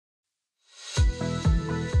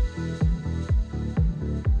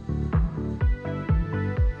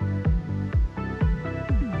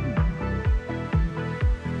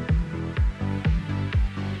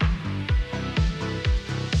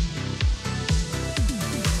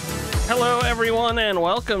Hello, everyone, and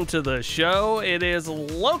welcome to the show. It is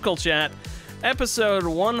Local Chat, episode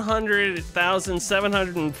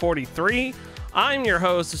 100,743. I'm your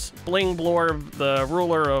host, Bling Blorb, the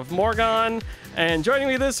ruler of Morgon, and joining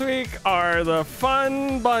me this week are the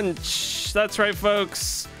Fun Bunch. That's right,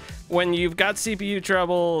 folks. When you've got CPU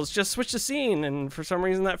troubles, just switch the scene, and for some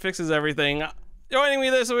reason that fixes everything. Joining me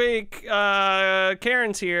this week,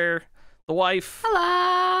 Karen's here, the wife.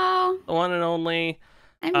 Hello. The one and only.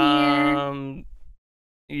 I'm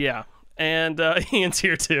here. Yeah, and Ian's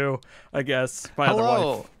here too, I guess. My other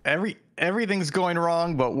Hello. wife. Everything's going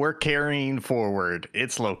wrong, but we're carrying forward.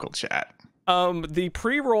 It's Local Chat. The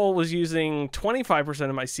pre-roll was using 25%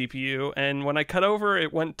 of my CPU, and when I cut over,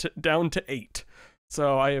 it went down to 8.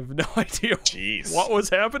 So I have no idea what was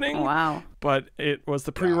happening. Wow. But it was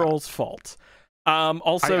the pre-roll's fault.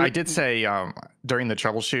 Also, I did say during the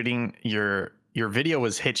troubleshooting, your video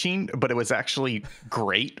was hitching, but it was actually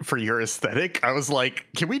great for your aesthetic. I was like,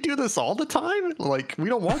 can we do this all the time? Like, we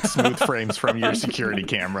don't want smooth frames from your security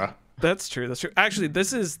camera. That's true. That's true. Actually,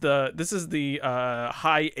 this is the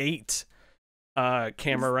high 8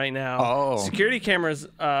 camera right now. Oh. Security camera's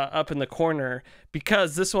up in the corner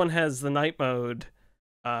because this one has the night mode.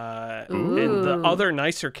 And the other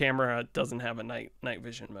nicer camera doesn't have a night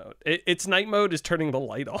vision mode. Its night mode is turning the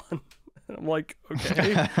light on. I'm like,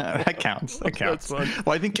 okay. That counts. That counts. Well,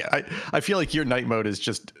 I feel like your night mode is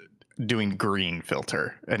just doing green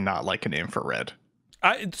filter and not like an infrared.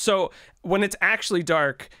 So when it's actually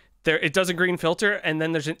dark, it does a green filter, and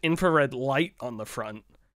then there's an infrared light on the front.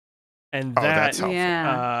 And that's helpful.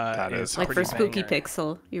 Yeah. That is like for Spooky banger.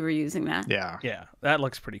 Pixel, you were using that. Yeah. Yeah, that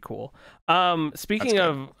looks pretty cool. Speaking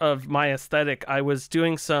of my aesthetic, I was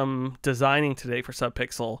doing some designing today for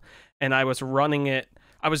Subpixel, and I was running it.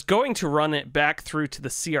 I was going to run it back through to the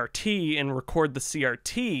CRT and record the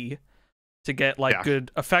CRT to get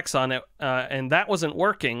good effects on it, and that wasn't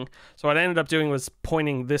working. So what I ended up doing was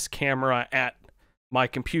pointing this camera at my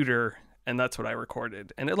computer, and that's what I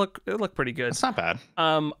recorded, and it looked pretty good. It's not bad.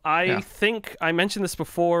 I think I mentioned this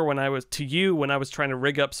before when I was trying to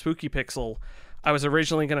rig up Spooky Pixel. I was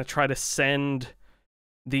originally going to try to send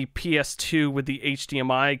the PS2 with the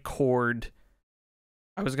HDMI cord.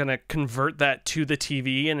 I was going to convert that to the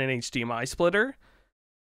TV in an HDMI splitter,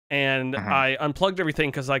 and I unplugged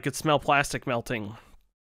everything because I could smell plastic melting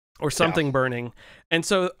or something burning. And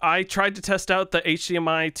so I tried to test out the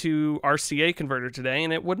HDMI to RCA converter today,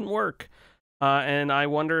 and it wouldn't work. And I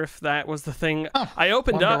wonder if that was the thing. I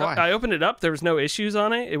opened it up. There was no issues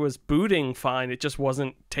on it. It was booting fine. It just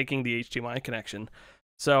wasn't taking the HDMI connection.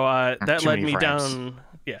 So that led me down.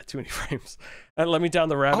 Yeah, too many frames. That led me down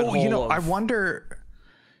the rabbit hole. I wonder.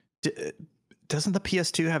 Doesn't the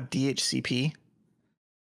PS2 have DHCP?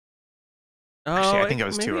 Actually, I think it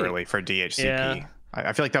was too early for DHCP. Yeah.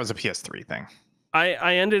 I feel like that was a PS3 thing.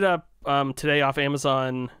 I ended up today off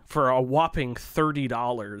Amazon for a whopping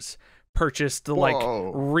 $30. Purchased the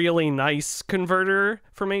really nice converter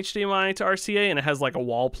from HDMI to RCA, and it has like a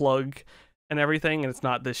wall plug and everything, and it's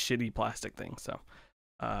not this shitty plastic thing. So,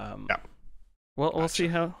 we'll see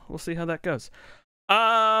how that goes.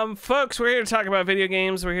 Folks, we're here to talk about video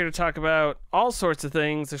games. We're here to talk about all sorts of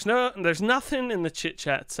things. There's nothing in the chit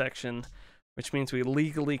chat section, which means we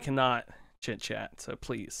legally cannot chit chat. So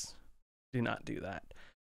please do not do that.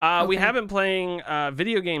 We have been playing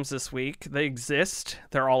video games this week. They exist.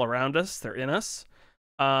 They're all around us. They're in us.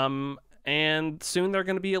 And soon they're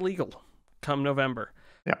going to be illegal come November.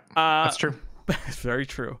 Yeah, that's true. It's very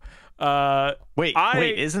true. Wait,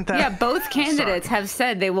 isn't that? Yeah, both candidates have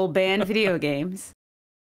said they will ban video games.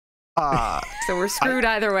 So we're screwed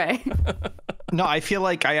either way. No, I feel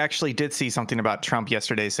like I actually did see something about Trump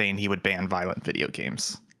yesterday saying he would ban violent video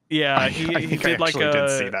games. Yeah, he did did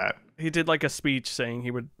see that. He did like a speech saying he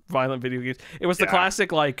would violent video games. It was the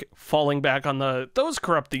classic like falling back on those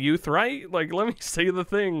corrupt the youth, right? Like, let me say the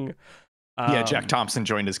thing. Jack Thompson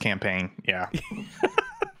joined his campaign. Yeah.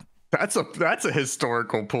 That's a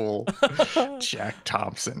historical pull. Jack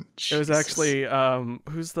Thompson. Jesus. It was actually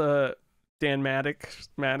who's the Dan Maddox?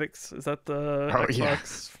 Is that the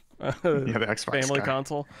Xbox? Yeah, the Xbox family guy.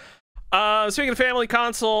 console. Speaking of family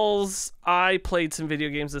consoles, I played some video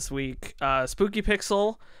games this week. Spooky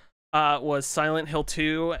Pixel was Silent Hill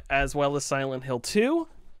 2 as well as Silent Hill 2.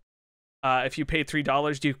 If you paid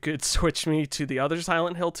 $3, you could switch me to the other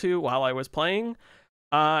Silent Hill 2 while I was playing.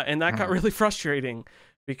 And that got really frustrating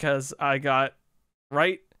because I got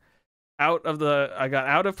out of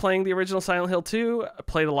playing the original Silent Hill 2,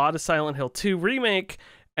 played a lot of Silent Hill 2 Remake,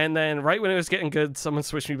 and then right when it was getting good, someone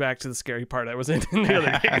switched me back to the scary part I was in the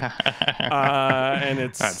other game.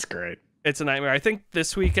 And that's great. It's a nightmare. I think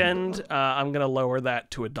this weekend I'm gonna lower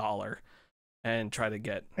that to $1 and try to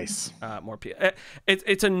get Nice. More people.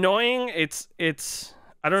 It's annoying. It's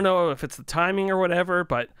I don't know if it's the timing or whatever,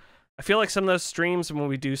 but I feel like some of those streams when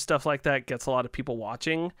we do stuff like that gets a lot of people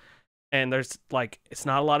watching, and there's like it's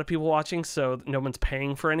not a lot of people watching, so no one's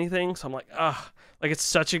paying for anything. So I'm like, like it's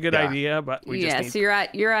such a good idea, but we just need... So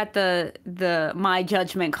you're at the my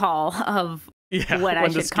judgment call of when I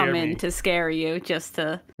should come in to scare you, just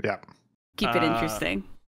to keep it interesting.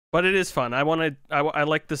 But it is fun. I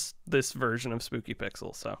like this version of Spooky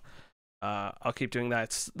Pixel, so I'll keep doing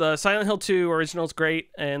that. The Silent Hill 2 original is great,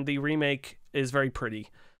 and the remake is very pretty.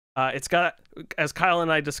 It's got, as Kyle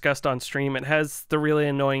and I discussed on stream, it has the really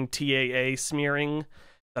annoying TAA smearing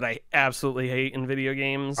that I absolutely hate in video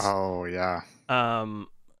games. Oh yeah.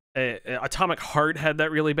 Atomic Heart had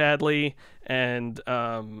that really badly, and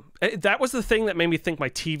that was the thing that made me think my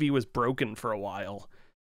TV was broken for a while.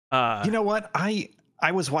 You know what?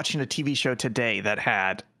 I was watching a TV show today that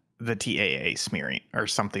had the TAA smearing or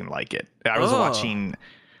something like it. I was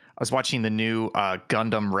watching the new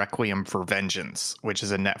Gundam Requiem for Vengeance, which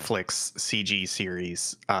is a Netflix CG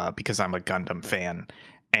series, because I'm a Gundam fan,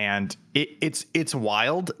 and it's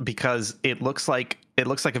wild because it looks like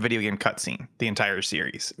a video game cutscene, the entire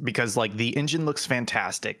series, because like the engine looks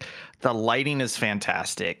fantastic, the lighting is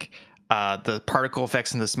fantastic, the particle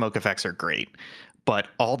effects and the smoke effects are great. But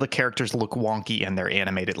all the characters look wonky and they're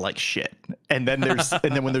animated like shit. And then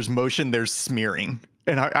when there's motion, there's smearing.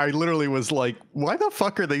 And I literally was like, why the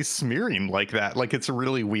fuck are they smearing like that? Like, it's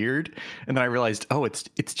really weird. And then I realized, oh, it's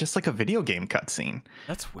just like a video game cutscene.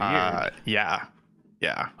 That's weird. Yeah.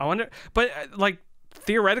 I wonder, but like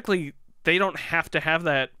theoretically, they don't have to have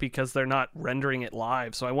that because they're not rendering it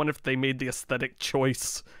live. So I wonder if they made the aesthetic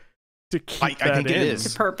choice to keep that I think in. it is.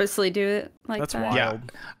 To purposely do it like That's that.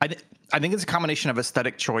 wild. Yeah. I think it's a combination of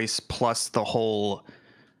aesthetic choice plus the whole.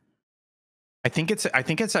 I think it's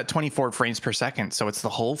at 24 frames per second, so it's the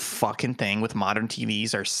whole fucking thing with modern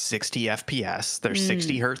TVs are 60 FPS. They're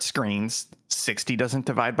 60 hertz screens. 60 doesn't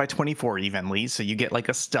divide by 24 evenly, so you get like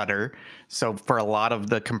a stutter. So for a lot of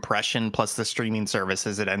the compression plus the streaming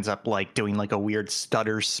services, it ends up like doing like a weird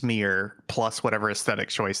stutter smear plus whatever aesthetic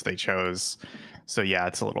choice they chose. So yeah,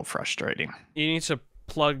 it's a little frustrating. You need to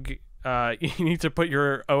plug. You need to put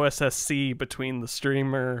your OSSC between the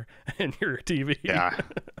streamer and your TV. Yeah,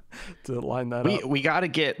 to line that up. We gotta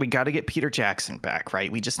get Peter Jackson back,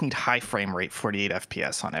 right? We just need high frame rate, 48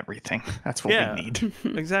 FPS on everything. That's what we need.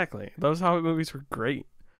 Exactly. Those Hobbit movies were great.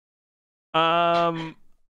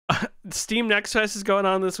 Steam Next Fest is going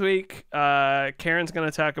on this week. Karen's gonna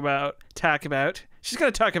talk about. She's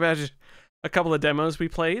gonna talk about a couple of demos we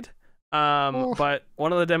played. But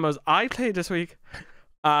one of the demos I played this week.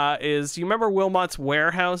 Is you remember Wilmot's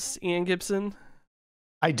Warehouse, Ian Gibson?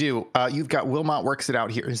 I do. You've got Wilmot Works It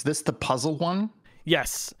Out here. Is this the puzzle one?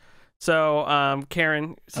 Yes. So,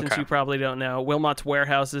 Karen, since you probably don't know, Wilmot's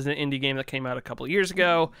Warehouse is an indie game that came out a couple of years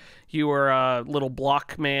ago. You were a little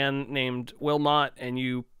block man named Wilmot, and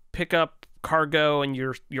you pick up cargo, and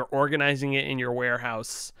you're organizing it in your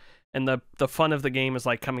warehouse. And the fun of the game is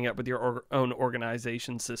like coming up with your own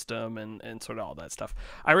organization system and sort of all that stuff.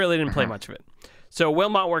 I really didn't play much of it. So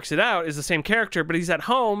Wilmot Works It Out is the same character, but he's at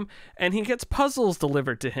home and he gets puzzles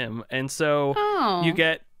delivered to him. And so you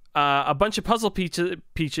get a bunch of puzzle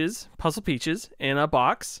peaches in a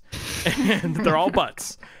box, and they're all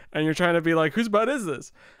butts. And you're trying to be like, whose butt is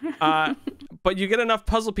this? But you get enough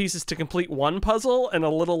puzzle pieces to complete one puzzle and a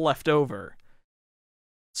little left over.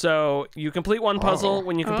 So you complete one puzzle.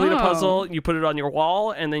 When you complete a puzzle, you put it on your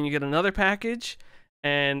wall, and then you get another package.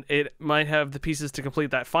 And it might have the pieces to complete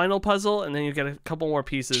that final puzzle, and then you get a couple more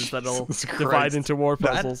pieces that'll divide into more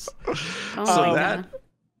puzzles.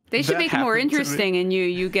 They should make it more interesting, and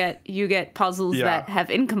you get puzzles that have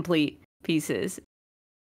incomplete pieces,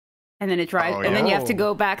 and then and then you have to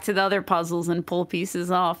go back to the other puzzles and pull pieces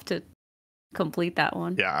off to complete that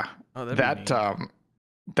one. Yeah,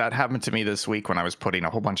 that happened to me this week when I was putting a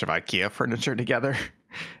whole bunch of IKEA furniture together.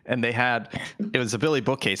 And it was a Billy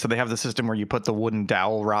bookcase, so they have the system where you put the wooden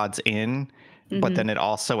dowel rods in, but then it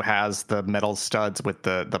also has the metal studs with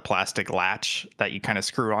the plastic latch that you kind of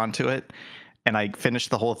screw onto it. And I finished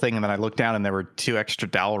the whole thing, and then I looked down, and there were 2 extra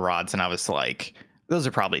dowel rods, and I was like, those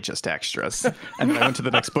are probably just extras. And then I went to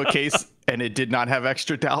the next bookcase, and it did not have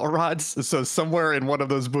extra dowel rods. So somewhere in one of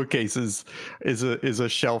those bookcases is a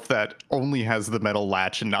shelf that only has the metal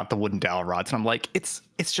latch and not the wooden dowel rods. And I'm like, it's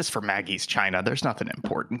just for Maggie's China. There's nothing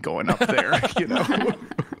important going up there, you know.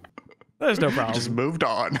 There's no problem. Just moved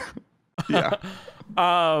on. Yeah.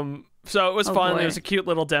 So it was fun. Boy. It was a cute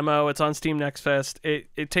little demo. It's on Steam Next Fest.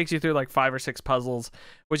 It takes you through like 5 or 6 puzzles,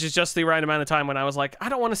 which is just the right amount of time when I was like, I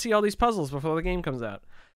don't want to see all these puzzles before the game comes out.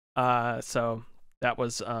 So that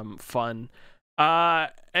was fun. And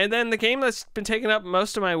then the game that's been taking up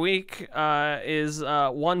most of my week is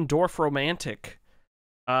One Dwarf Romantic.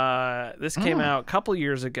 This came out a couple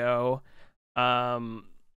years ago.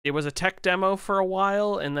 It was a tech demo for a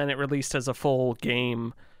while, and then it released as a full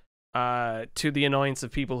game. To the annoyance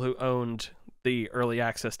of people who owned the early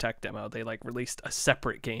access tech demo, they like released a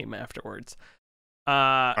separate game afterwards.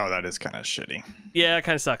 That is kind of shitty. Yeah, it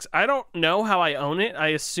kind of sucks. I don't know how I own it. I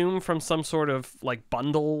assume from some sort of like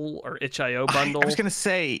bundle or itch.io bundle. I was gonna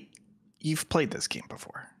say you've played this game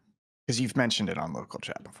before because you've mentioned it on local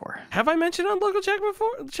chat before. Have I mentioned it on local chat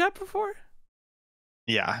before?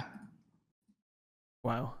 Yeah.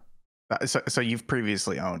 Wow. So you've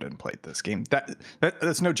previously owned and played this game.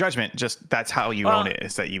 That's no judgment. Just that's how you own it,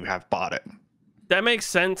 is that you have bought it. That makes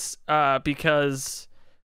sense because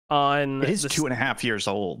on it is 2.5 years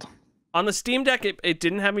old. On the Steam Deck, it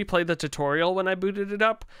didn't have me play the tutorial when I booted it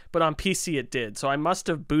up, but on PC it did. So I must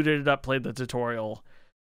have booted it up, played the tutorial,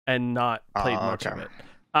 and not played much of it.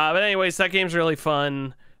 But anyways, that game's really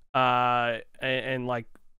fun. And like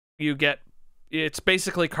you get. It's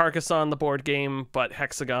basically Carcassonne, the board game, but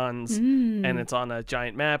hexagons, and it's on a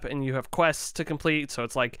giant map, and you have quests to complete. So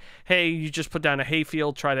it's like, hey, you just put down a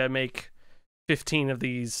hayfield, try to make 15 of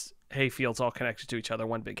these hayfields all connected to each other,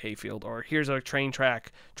 one big hayfield. Or here's a train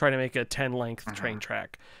track, try to make a 10-length train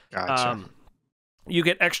track. Gotcha. You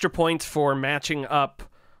get extra points for matching up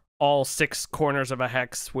all 6 corners of a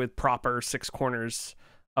hex with proper 6 corners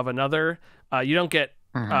of another. You don't get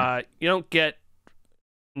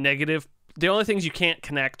negative. The only things you can't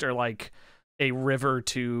connect are like a river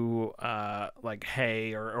to like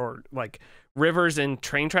hay or like rivers and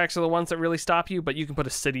train tracks are the ones that really stop you, but you can put a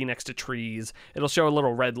city next to trees. It'll show a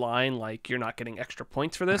little red line like you're not getting extra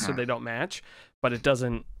points for this, so they don't match, but it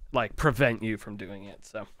doesn't like prevent you from doing it.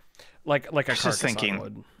 So like a Carcassonne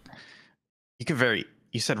would.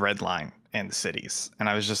 You said red line and cities, and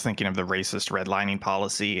I was just thinking of the racist redlining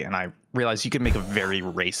policy, and I realized you could make a very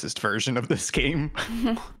racist version of this game.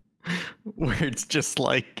 Where it's just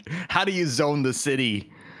like, how do you zone the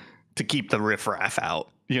city to keep the riffraff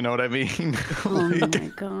out? You know what I mean? Oh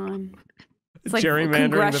my god! It's like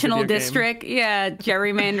congressional district,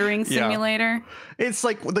 gerrymandering simulator. It's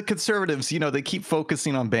like the conservatives, they keep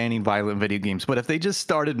focusing on banning violent video games, but if they just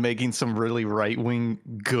started making some really right-wing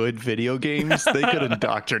good video games, they could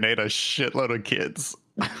indoctrinate a shitload of kids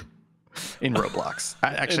in Roblox.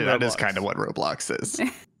 Actually, that is kind of what Roblox is.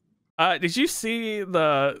 Did you see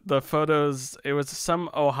the photos? It was some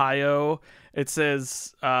Ohio. It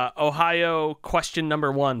says, Ohio question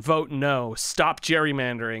number 1, vote no, stop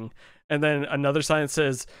gerrymandering. And then another sign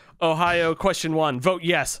says, Ohio question 1, vote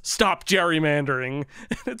yes, stop gerrymandering.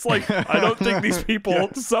 And it's like, I don't think these people,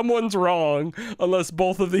 someone's wrong unless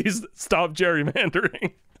both of these stop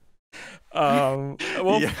gerrymandering.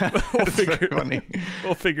 We'll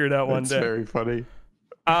figure it out one day. It's very funny.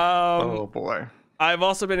 Oh boy. I've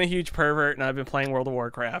also been a huge pervert, and I've been playing World of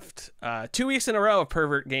Warcraft. 2 weeks in a row of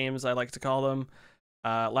pervert games, I like to call them.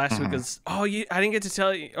 Last week was... I didn't get to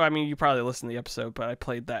tell you... I mean, you probably listened to the episode, but I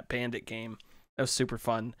played that Bandit game. That was super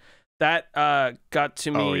fun. That got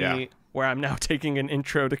to me where I'm now taking an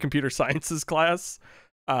intro to computer sciences class.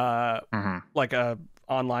 Like a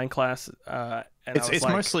online class. And it's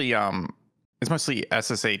mostly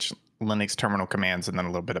SSH, Linux terminal commands, and then a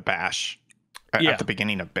little bit of Bash at the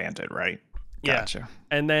beginning of Bandit, right? Gotcha. Yeah.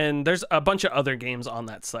 And then there's a bunch of other games on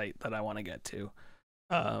that site that I want to get to.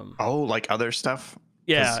 Like other stuff?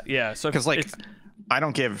 Yeah. So because I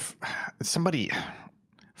don't give somebody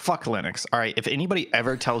fuck Linux. All right. If anybody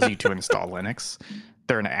ever tells you to install Linux,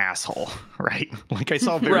 they're an asshole, right? Like I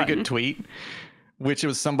saw a very good tweet, which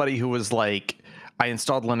was somebody who was like, I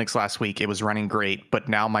installed Linux last week. It was running great, but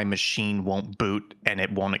now my machine won't boot and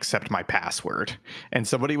it won't accept my password. And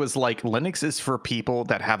somebody was like, Linux is for people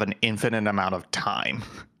that have an infinite amount of time.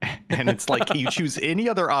 And it's like you choose any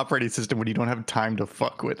other operating system when you don't have time to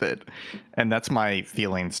fuck with it. And that's my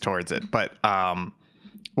feelings towards it. But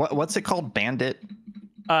what's it called? Bandit?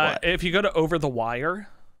 If you go to overthewire.org.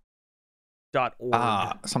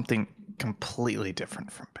 Something completely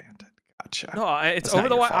different from Bandit. Gotcha. No, it's over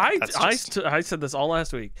the wire. I said this all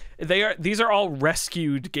last week. These are all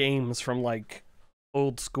rescued games from like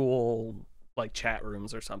old school like chat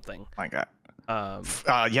rooms or something. My God.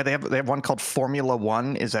 They have one called Formula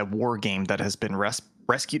 1, is a war game that has been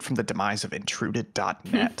rescued from the demise of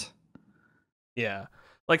intruded.net. Yeah.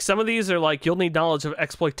 Like some of these are like you'll need knowledge of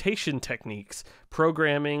exploitation techniques,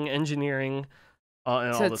 programming, engineering.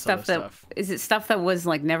 and all this other stuff. Is it stuff that was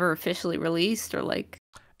like never officially released, or like?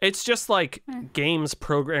 It's just like games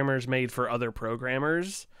programmers made for other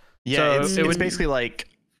programmers. Yeah, so it's basically like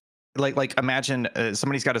imagine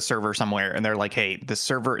somebody's got a server somewhere and they're like, hey, the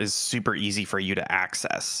server is super easy for you to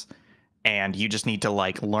access, and you just need to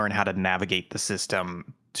like learn how to navigate the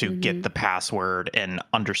system to get the password and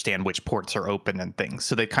understand which ports are open and things.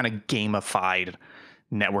 So they kind of gamified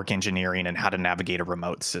network engineering and how to navigate a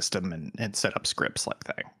remote system and set up scripts like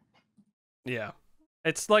that. Yeah,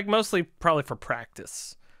 it's like mostly probably for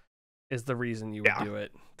practice is the reason you would do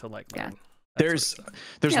it, to like learn. There's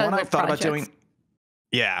one I've thought about doing.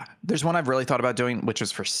 Yeah, there's one I've really thought about doing, which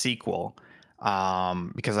was for SQL,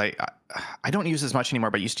 because I don't use as much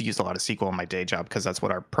anymore, but I used to use a lot of SQL in my day job because that's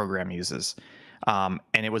what our program uses. And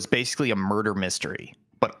it was basically a murder mystery,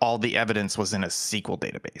 but all the evidence was in a SQL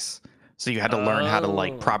database. So you had to learn how to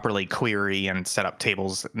like properly query and set up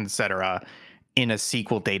tables, etc., in a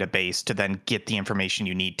SQL database to then get the information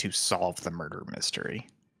you need to solve the murder mystery.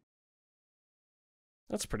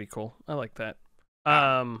 That's pretty cool. I like that.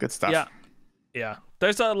 Good stuff. Yeah.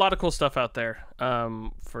 There's a lot of cool stuff out there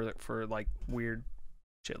for like weird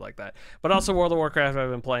shit like that. But also World of Warcraft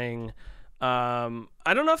I've been playing. I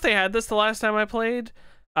don't know if they had this the last time I played,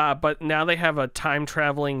 but now they have a time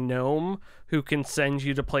traveling gnome who can send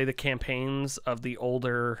you to play the campaigns of the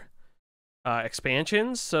older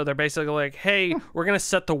expansions. So they're basically like, hey, we're going to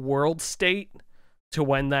set the world state to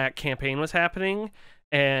when that campaign was happening,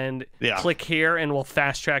 and click here and we'll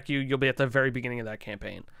fast track you. You'll be at the very beginning of that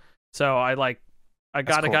campaign. So I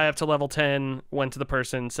got a guy up to level 10, went to the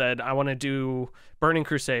person, said, I want to do Burning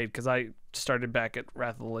Crusade, because I started back at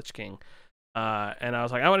Wrath of the Lich King. And I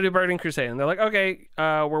was like, I want to do Burning Crusade. And they're like, okay,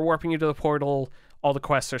 we're warping you to the portal. All the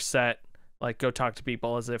quests are set. Like, go talk to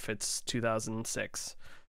people as if it's 2006.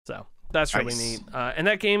 So that's really neat. And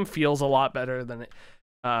that game feels a lot better than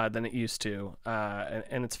it used to.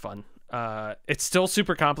 And it's fun. It's still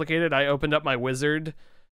super complicated. I opened up my wizard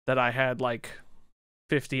that I had like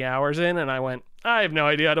 50 hours in, and I went, I have no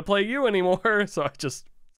idea how to play you anymore. So I just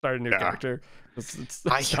started a new character. It's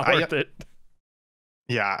not worth it.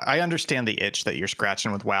 Yeah, I understand the itch that you're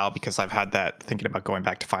scratching with WoW, because I've had that thinking about going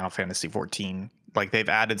back to Final Fantasy 14. Like, they've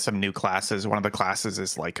added some new classes. One of the classes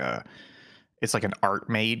is it's like an art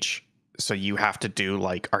mage. So you have to do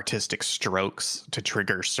like artistic strokes to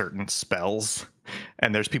trigger certain spells.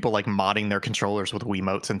 And there's people like modding their controllers with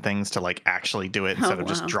Wiimotes and things to like actually do it instead of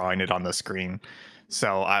just drawing it on the screen.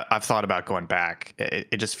 So I've thought about going back.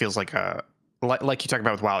 It just feels like like you talk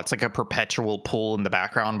about with WoW, it's like a perpetual pull in the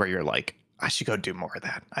background where you're like, I should go do more of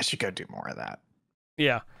that. I should go do more of that.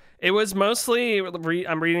 Yeah. It was mostly,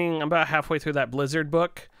 I'm about halfway through that Blizzard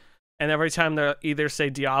book, and every time they either say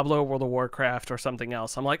Diablo, World of Warcraft, or something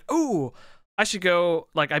else, I'm like, ooh, I should go,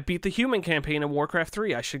 like, I beat the human campaign in Warcraft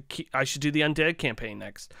 3. I should do the undead campaign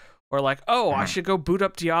next. Or like, oh, I should go boot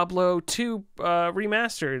up Diablo 2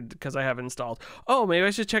 remastered because I have it installed. Oh, maybe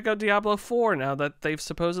I should check out Diablo 4 now that they've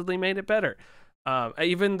supposedly made it better.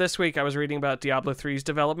 Even this week, I was reading about Diablo 3's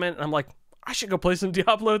development, and I'm like, I should go play some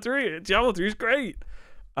Diablo 3. Diablo 3 is great.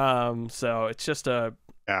 So it's just a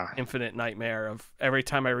infinite nightmare of every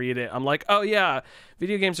time I read it, I'm like, oh yeah,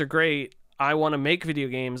 video games are great. I want to make video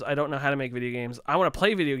games. I don't know how to make video games. I want to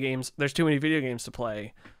play video games. There's too many video games to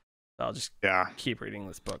play. I'll just keep reading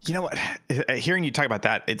this book. You know what? Hearing you talk about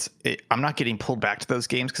that, I'm not getting pulled back to those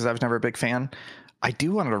games because I was never a big fan. I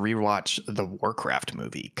do want to rewatch the Warcraft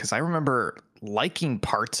movie because I remember liking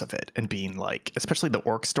parts of it and being like, especially the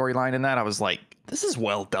orc storyline in that, I was like, this is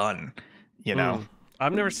well done. You know,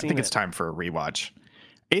 I've never seen it. I think it's time for a rewatch.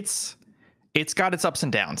 It's got its ups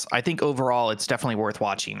and downs. I think overall it's definitely worth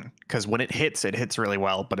watching because when it hits really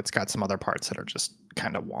well, but it's got some other parts that are just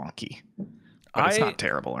kind of wonky. But it's not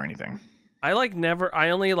terrible or anything. I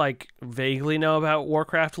only like vaguely know about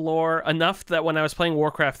Warcraft lore enough that when I was playing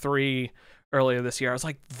Warcraft 3 earlier this year, I was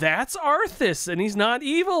like, that's Arthas and he's not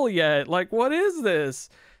evil yet. Like, what is this?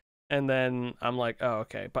 And then I'm like, oh,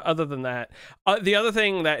 okay. But other than that, the other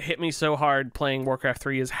thing that hit me so hard playing Warcraft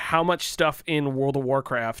 3 is how much stuff in World of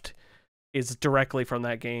Warcraft is directly from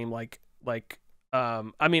that game.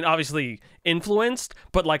 I mean, obviously influenced,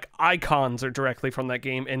 but like icons are directly from that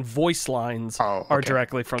game, and voice lines are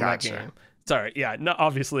directly from that game. Sorry, yeah, no,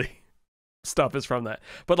 obviously stuff is from that,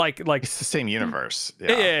 but like it's the same universe.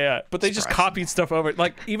 Yeah. But they just copied stuff over.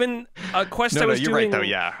 Like even a quest I was doing right, though.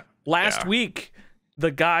 Yeah, last week,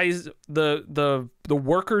 the guys, the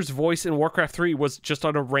worker's voice in Warcraft 3 was just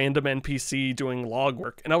on a random NPC doing log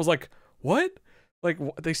work, and I was like, what? Like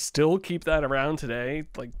they still keep that around today?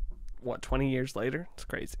 Like what? 20 years later? It's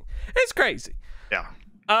crazy. It's crazy. Yeah.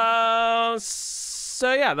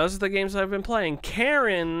 So yeah, those are the games I've been playing.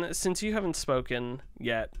 Karen, since you haven't spoken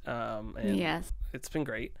yet, and yes, it's been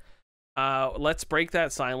great. Let's break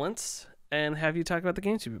that silence and have you talk about the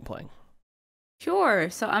games you've been playing. Sure.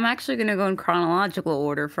 So I'm actually going to go in chronological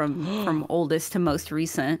order from oldest to most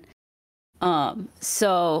recent.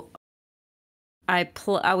 So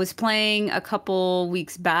I was playing a couple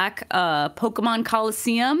weeks back, Pokemon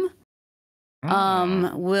Coliseum.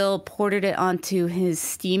 Will ported it onto his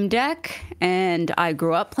Steam Deck, and I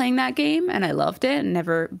grew up playing that game, and I loved it and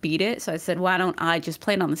never beat it. So I said, why don't I just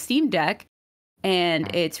play it on the Steam Deck?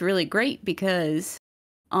 And it's really great because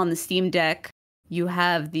on the Steam Deck, you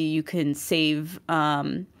can save,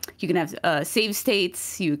 you can have save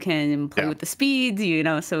states, you can play with the speeds,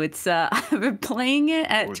 so it's, I've been playing it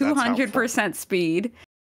at 200% speed.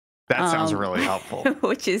 That sounds really helpful.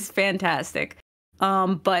 Which is fantastic.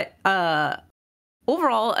 But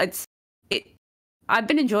overall, I've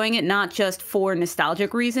been enjoying it not just for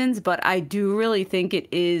nostalgic reasons, but I do really think it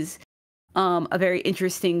is a very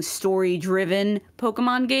interesting story-driven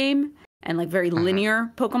Pokemon game and like very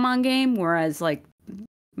linear Pokemon game, whereas like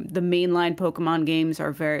the mainline Pokemon games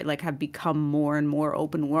are very like have become more and more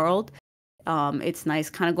open world. It's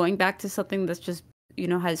nice kind of going back to something that's just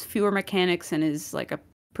has fewer mechanics and is like a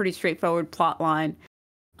pretty straightforward plot line.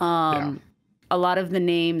 A lot of the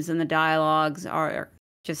names and the dialogues are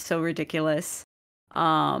just so ridiculous.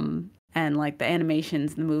 And like the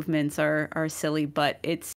animations, the movements are silly, but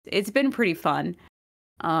it's been pretty fun.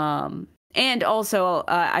 And also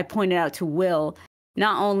I pointed out to Will,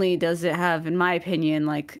 not only does it have, in my opinion,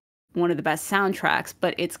 like one of the best soundtracks,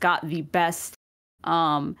 but it's got the best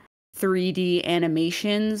 3D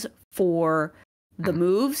animations for the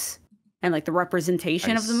moves and like the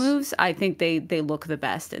representation of the moves. I think they look the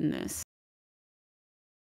best in this.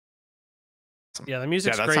 Yeah, the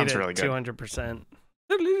music's great at really 200%.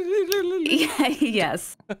 Yeah,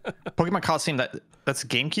 yes. Pokemon Coliseum, that's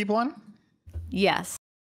GameCube one? Yes.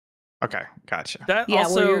 Okay, gotcha.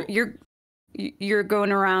 Well, you're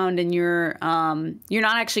going around and you're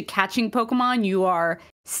not actually catching Pokemon, you are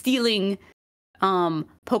stealing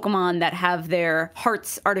Pokemon that have their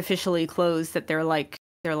hearts artificially closed, that they're like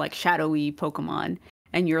shadowy Pokemon,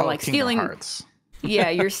 and you're like stealing hearts. Yeah,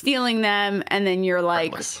 you're stealing them, and then you're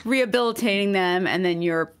like rehabilitating them, and then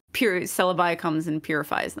your Celebi comes and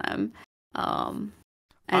purifies them. And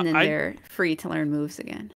then they're free to learn moves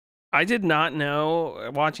again. I did not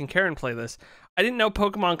know, watching Karen play this, I didn't know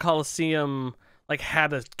Pokemon Coliseum like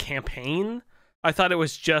had a campaign. I thought it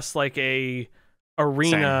was just like a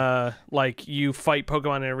arena, like you fight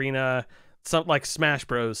Pokemon in an arena, something like Smash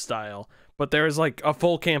Bros style. But there's like a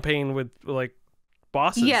full campaign with like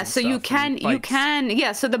bosses. Yeah, so you can.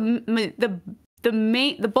 Yeah, so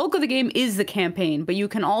the bulk of the game is the campaign, but you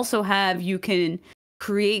can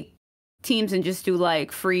create teams and just do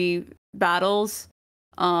like free battles,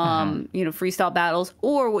 freestyle battles.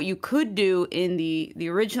 Or what you could do in the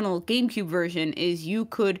original GameCube version is you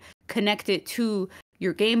could connect it to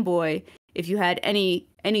your Game Boy if you had any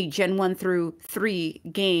Gen 1 through 3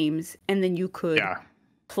 games, and then you could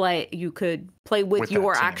play with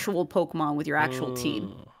your actual Pokemon, with your actual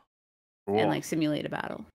team. Cool. And like simulate a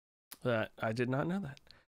battle. That I did not know that.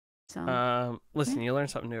 So listen, you learn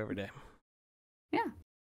something new every day. Yeah.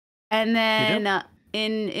 And then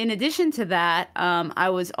in addition to that, I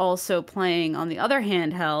was also playing on the other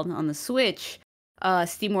handheld on the Switch,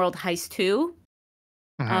 SteamWorld Heist 2.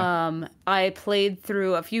 I played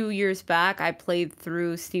through a few years back. I played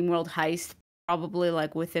through SteamWorld Heist probably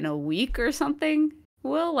like within a week or something.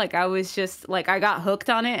 Well, like I was just like I got hooked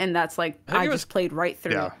on it, and that's like I just played right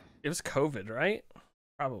through. Yeah, it was COVID, right?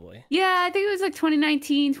 Probably. Yeah, I think it was like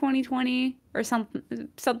 2019, 2020 or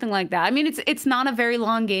something like that. I mean, it's not a very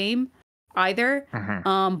long game either.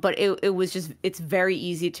 But it's very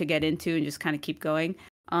easy to get into and just kind of keep going.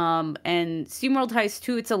 And SteamWorld Heist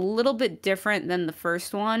 2, it's a little bit different than the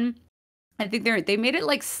first one. I think they made it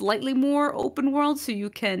like slightly more open world, so you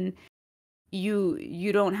can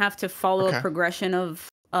you don't have to follow a progression of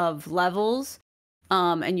levels.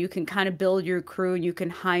 And you can kind of build your crew, and you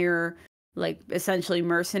can hire like essentially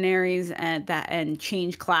mercenaries and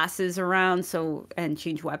change classes around, and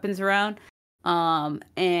change weapons around.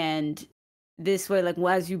 And this way, like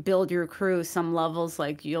as you build your crew, some levels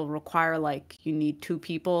like you'll require like you need 2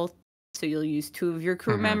 people, so you'll use 2 of your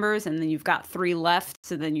crew members, and then you've got 3 left,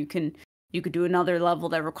 so then you could do another level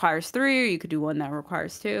that requires 3, or you could do one that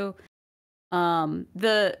requires 2.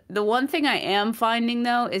 The one thing I am finding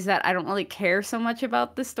though is that I don't really care so much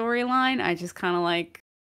about the storyline. I just kind of like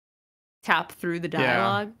tap through the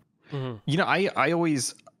dialogue. I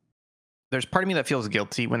always, there's part of me that feels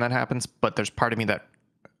guilty when that happens, but there's part of me that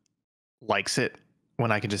likes it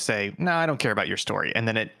when I can just say, no, I don't care about your story. And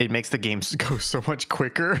then it makes the games go so much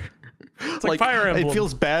quicker. It's like Fire Emblem. It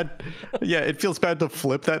feels bad. Yeah, it feels bad to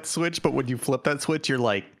flip that switch. But when you flip that switch, you're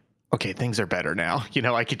like, okay, things are better now. You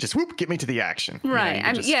know, I could just get me to the action. Right. You know,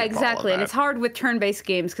 I mean, yeah, exactly. And it's hard with turn-based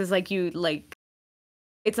games because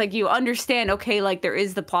it's like you understand, okay, like there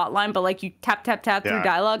is the plot line, but like you tap through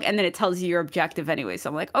dialogue and then it tells you your objective anyway. So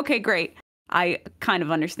I'm like, okay, great. I kind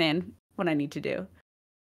of understand what I need to do.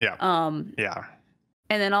 Yeah. Yeah.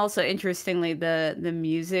 And then also interestingly, the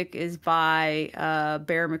music is by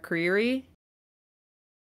Bear McCreary,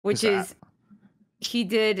 which is he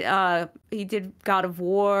did God of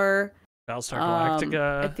War, Battlestar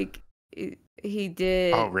Galactica. I think he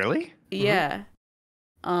did. Oh, really? Yeah.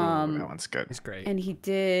 Ooh, that one's good. He's great. And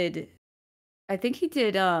I think he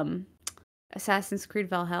did Assassin's Creed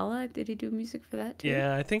Valhalla. Did he do music for that too?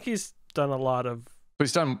 Yeah, I think he's done a lot of.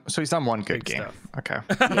 He's done one good game. Stuff. Okay.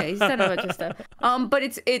 Yeah, he's done a bunch of stuff. But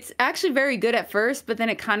it's actually very good at first, but then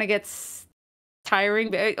it kind of gets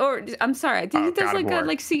tiring. Or I'm sorry, I think he does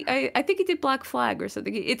I think he did Black Flag or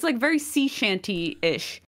something. It's like very sea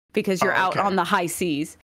shanty-ish because you're out on the high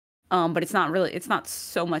seas. But it's not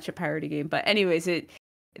so much a parody game. But anyways,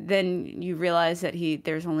 then you realize that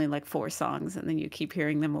there's only like 4 songs, and then you keep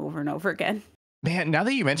hearing them over and over again. Man, now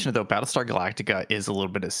that you mention it though, Battlestar Galactica is a little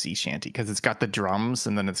bit of sea shanty because it's got the drums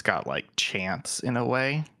and then it's got like chants in a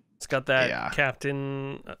way. It's got that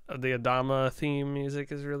Captain the Adama theme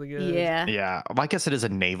music is really good. Yeah. Yeah. Well, I guess it is a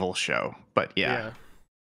naval show, but yeah.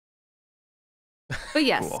 But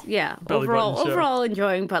yes, cool. Yeah. Overall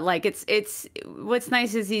enjoying, but like it's what's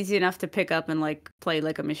nice is easy enough to pick up and like play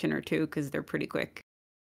like a mission or two because they're pretty quick.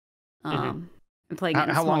 And playing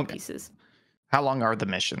in small pieces. How long are the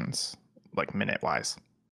missions? Like minute wise?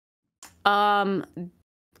 Like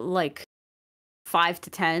 5 to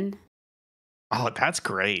 10. Oh, that's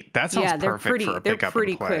great. That sounds perfect for a pick up and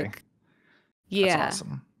play. Quick. Yeah. That's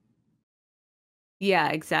awesome. Yeah,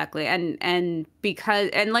 exactly. And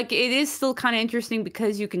because like it is still kind of interesting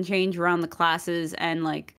because you can change around the classes and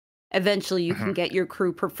like eventually you can get your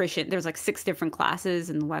crew proficient. There's like 6 different classes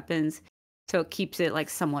and weapons. So it keeps it like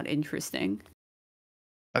somewhat interesting.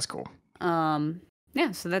 That's cool.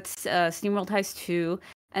 Yeah, so that's SteamWorld Heist 2.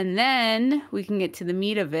 And then we can get to the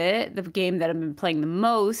meat of it. The game that I've been playing the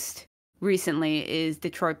most recently is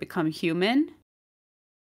Detroit Become Human.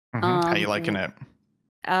 How you liking it?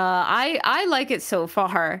 I like it so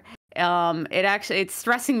far. It's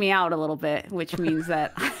stressing me out a little bit, which means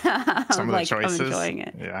that I'm enjoying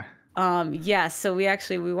it. Yeah. So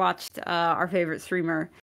we watched our favorite streamer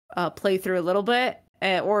play through a little bit,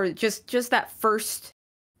 or just that first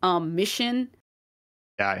mission.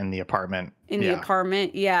 Yeah, in the apartment. The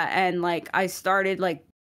apartment, yeah. And like I started like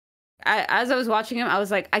as I was watching him, I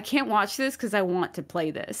was like, I can't watch this because I want to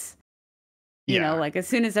play this. You know, like as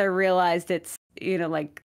soon as I realized it's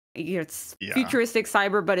it's futuristic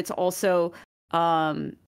cyber, but it's also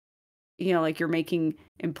like you're making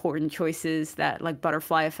important choices that like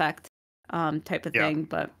butterfly effect type of thing.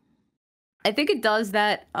 But I think it does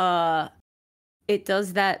that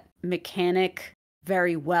mechanic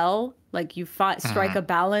very well. Like you strike a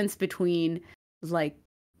balance between like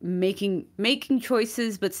making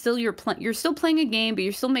choices, but still you're still playing a game, but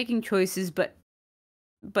you're still making choices, but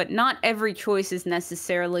not every choice is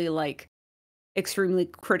necessarily like extremely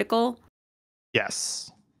critical.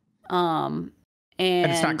 Yes. And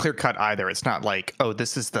it's not clear cut either. It's not like, oh,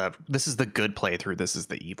 this is the good playthrough, this is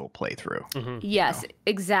the evil playthrough. Yes,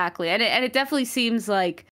 exactly. And it definitely seems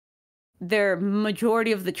like the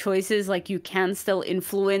majority of the choices, like you can still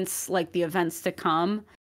influence like the events to come.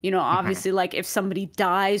 You know, obviously, like if somebody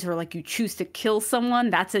dies or like you choose to kill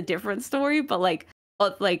someone, that's a different story. But like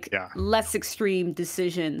less extreme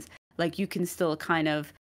decisions, like you can still kind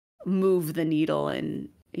of move the needle in,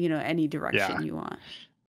 any direction you want.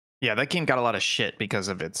 Yeah, that game got a lot of shit because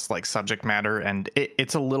of its like subject matter, and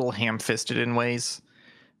it's a little ham-fisted in ways.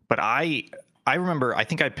 But I remember, I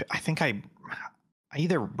think I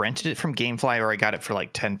either rented it from GameFly or I got it for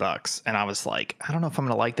like $10, and I was like, I don't know if I'm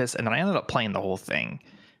gonna like this, and then I ended up playing the whole thing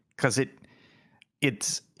because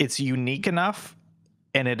it's unique enough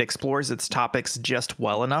and it explores its topics just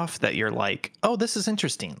well enough that you're like, oh, this is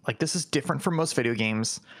interesting. Like this is different from most video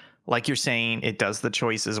games. Like you're saying, it does the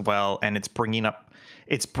choices well, and it's bringing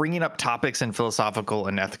up topics and philosophical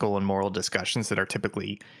and ethical and moral discussions that are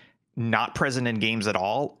typically not present in games at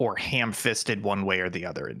all, or ham-fisted one way or the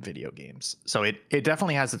other in video games. So it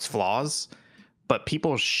definitely has its flaws, but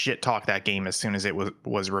people shit talk that game as soon as it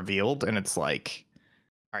was revealed, and it's like,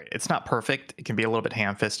 all right, it's not perfect. It can be a little bit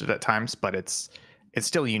ham-fisted at times, but it's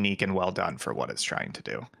still unique and well done for what it's trying to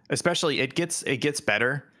do. Especially it gets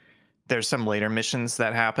better there's some later missions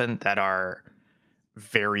that happen that are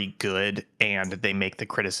very good, and they make the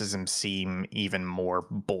criticism seem even more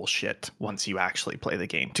bullshit once you actually play the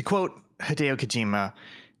game. To quote Hideo Kojima,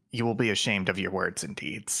 you will be ashamed of your words and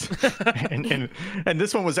deeds. and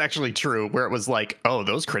this one was actually true, where it was like, oh,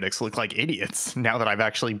 those critics look like idiots now that I've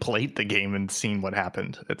actually played the game and seen what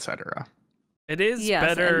happened, etc. It is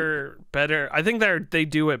better. I think they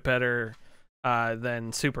do it better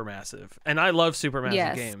than Supermassive, and I love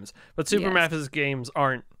Supermassive games, but Supermassive games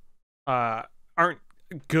aren't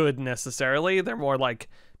good necessarily. They're more like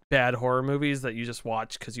bad horror movies that you just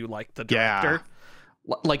watch because you like the director.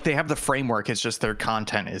 Yeah. Like they have the framework, it's just their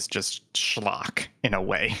content is just schlock in a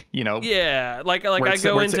way, you know? Yeah, like I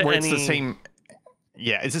go into any... It's the same.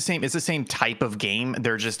 Yeah, it's the same type of game.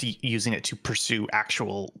 They're just using it to pursue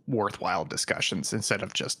actual worthwhile discussions instead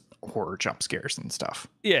of just horror jump scares and stuff.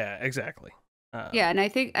 Yeah, exactly. Yeah, and I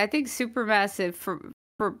think Supermassive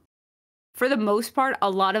for the most part, a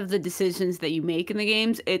lot of the decisions that you make in the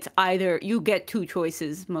games, it's either you get two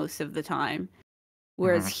choices most of the time.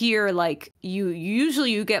 Whereas here, like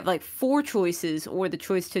you get like 4 choices, or the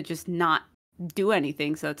choice to just not do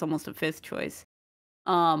anything. So that's almost a 5th choice.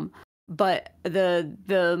 But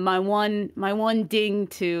my one ding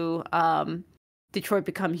to Detroit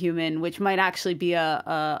Become Human, which might actually be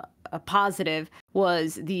a positive,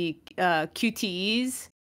 was the QTEs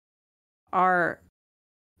are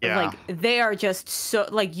like, they are just so,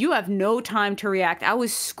 like, you have no time to react. I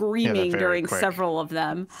was screaming during several of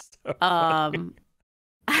them. So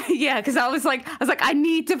yeah, because I was like, I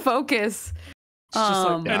need to focus.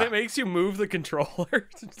 And it makes you move the controller.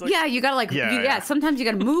 Like, yeah, you gotta like, sometimes you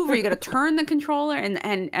gotta move, or you gotta turn the controller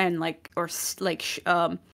and like, or like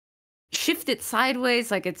shift it sideways.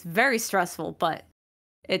 Like, it's very stressful, but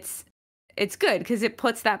it's good because it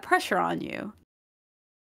puts that pressure on you.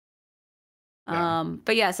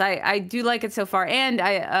 But yes, I do like it so far, and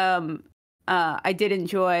I did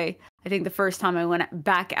enjoy. I think the first time I went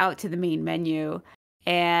back out to the main menu,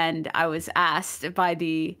 and I was asked by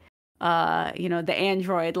the the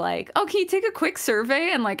android, like, oh, can you take a quick survey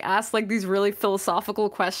and like ask like these really philosophical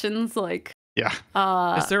questions, like, is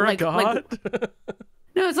there a god?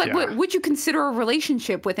 No, it's like, would you consider a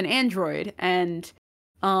relationship with an android? And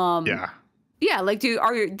like,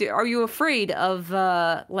 are you afraid of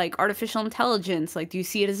like artificial intelligence? Like, do you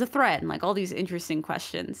see it as a threat? And like all these interesting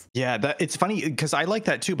questions. Yeah, it's funny because I like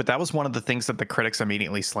that too, but that was one of the things that the critics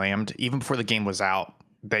immediately slammed. Even before the game was out,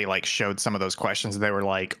 they like showed some of those questions. They were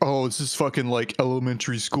like, oh, this is fucking like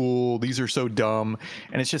elementary school. These are so dumb.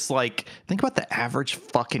 And it's just like, think about the average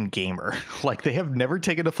fucking gamer. Like, they have never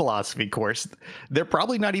taken a philosophy course. They're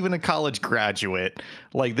probably not even a college graduate.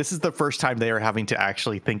 Like, this is the first time they are having to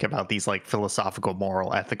actually think about these like philosophical,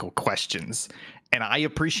 moral, ethical questions. And I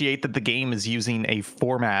appreciate that the game is using a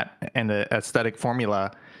format and an aesthetic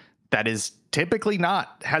formula that is typically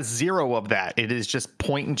has 0 of that. It is just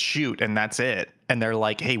point and shoot, and that's it. And they're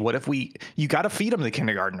like, hey, what if you got to feed them the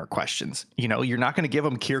kindergartner questions. You know, you're not going to give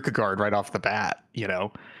them Kierkegaard right off the bat, you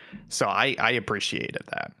know? So I appreciated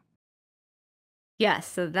that. Yes,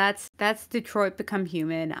 so that's Detroit Become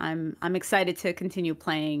Human. I'm excited to continue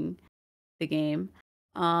playing the game.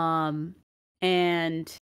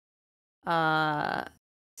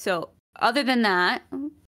 So other than that,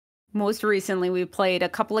 most recently we played a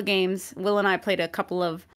couple of games. Will and I played a couple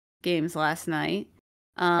of games last night.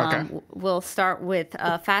 We'll start with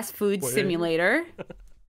Fast Food Simulator.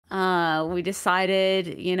 We decided,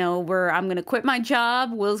 I'm going to quit my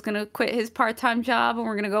job. Will's going to quit his part-time job, and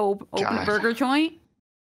we're going to go open a burger joint.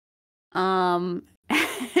 That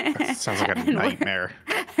sounds like a nightmare.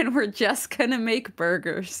 And we're just going to make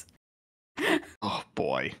burgers. Oh,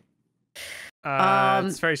 boy.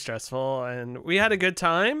 It's very stressful, and we had a good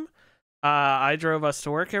time. I drove us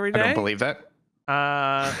to work every day. I don't believe that.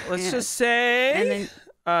 Let's just say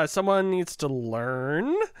someone needs to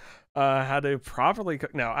learn how to properly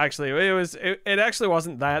cook. No, actually, it actually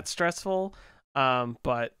wasn't that stressful.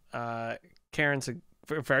 But Karen's a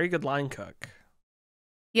very good line cook.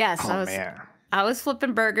 Yes, I was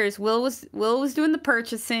flipping burgers. Will was doing the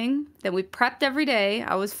purchasing. Then we prepped every day.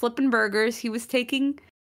 I was flipping burgers. He was taking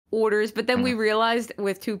orders, but then we realized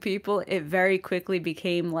with 2 people, it very quickly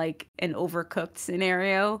became like an overcooked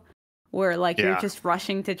scenario where like you're just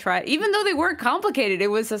rushing to try, even though they weren't complicated. It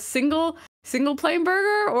was a single plain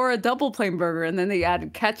burger or a double plain burger, and then they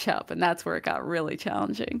added ketchup, and that's where it got really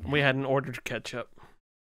challenging. We hadn't ordered ketchup.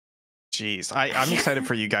 Jeez, I'm excited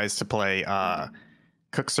for you guys to play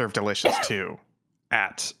Cook Serve Delicious 2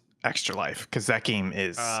 at Extra Life, because that game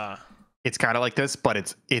is it's kind of like this, but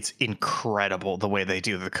it's incredible the way they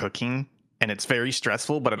do the cooking. and it's very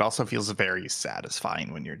stressful, but it also feels very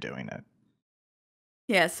satisfying when you're doing it.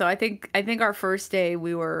 Yeah, so I think our first day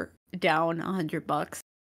we were down $100,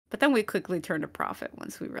 but then we quickly turned a profit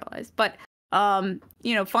once we realized. But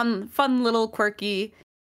you know, fun little quirky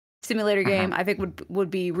simulator game. I think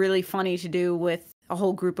would be really funny to do with a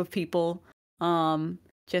whole group of people,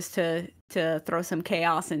 just to throw some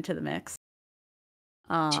chaos into the mix.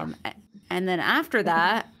 And then after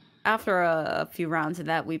that, after a few rounds of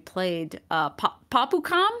that, we played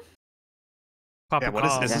Papucom. Yeah, what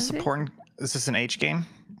is this? Important? Is this an H game?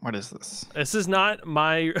 What is this? This is not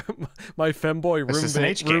my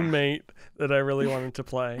femboy roommate that I really wanted to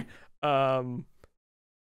play. Go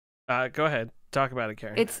ahead, talk about it,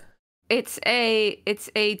 Karen. It's a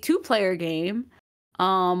 2-player game,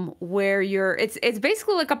 where it's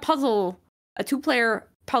basically like a 2-player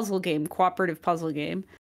puzzle game, cooperative puzzle game,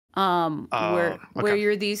 where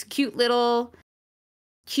you're these cute little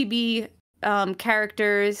chibi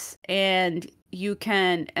characters, and you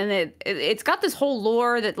can, and it's got this whole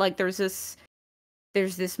lore that like there's this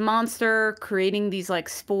monster creating these like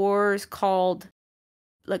spores called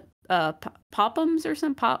like poppums or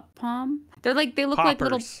some pom. They look like little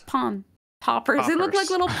poppers. They look like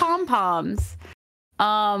little pom-poms.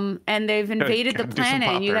 And they've invaded the planet,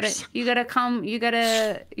 and you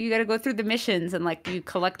gotta go through the missions, and like you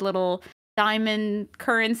collect little diamond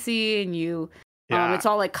currency, and it's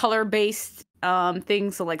all like color based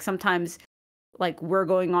things. So like sometimes like we're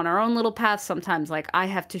going on our own little path. Sometimes like I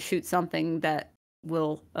have to shoot something that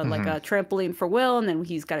will like a trampoline for Will, and then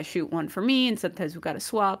he's got to shoot one for me, and sometimes we've got to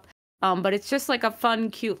swap. But it's just like a fun,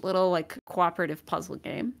 cute little like cooperative puzzle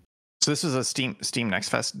game. So this is a Steam Next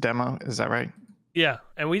Fest demo, is that right? Yeah,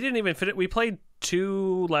 and we didn't even fit it. We played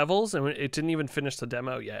 2 levels, and it didn't even finish the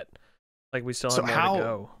demo yet. Like we still have more to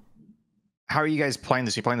go. How are you guys playing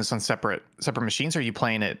this? Are you playing this on separate machines, or are you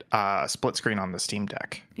playing it split screen on the Steam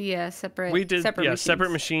Deck? Yeah, separate. We did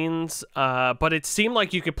separate machines. But it seemed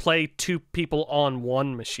like you could play 2 people on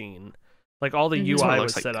one machine. Like all the UI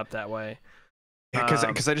was set up that way. Yeah,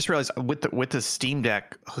 because I just realized with the Steam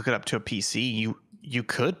Deck, hook it up to a PC, you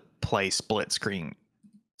could play split screen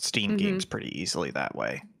Steam games pretty easily that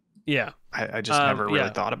way. Yeah, I just never really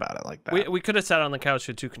thought about it like that. We could have sat on the couch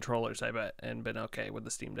with 2 controllers, I bet, and been okay with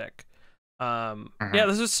the Steam Deck. Yeah,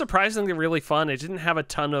 this was surprisingly really fun. It didn't have a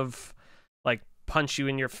ton of like punch you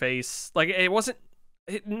in your face. Like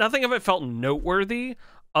nothing of it felt noteworthy,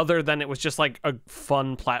 other than it was just like a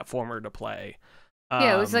fun platformer to play.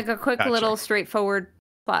 Yeah, it was like a quick little straightforward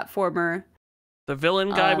platformer. The villain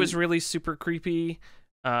guy was really super creepy.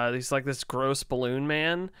 He's like this gross balloon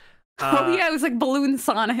man. Oh yeah, it was like Balloon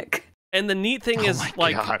Sonic. And the neat thing is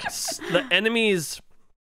like the enemies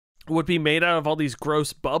would be made out of all these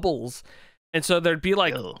gross bubbles. And so there'd be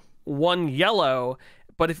like one yellow,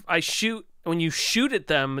 but when you shoot at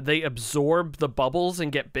them, they absorb the bubbles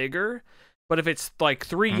and get bigger. But if it's like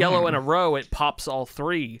 3 yellow in a row, it pops all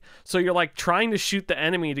 3. So you're like trying to shoot the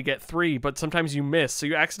enemy to get 3, but sometimes you miss. So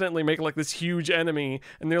you accidentally make like this huge enemy,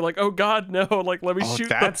 and they're like, "Oh God, no! Like let me shoot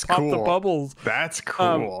the bubbles." That's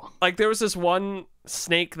cool. Like there was this one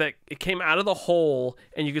snake that it came out of the hole,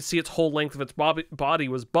 and you could see its whole length of its body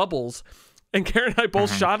was bubbles. And Karen and I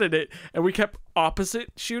both shot at it, and we kept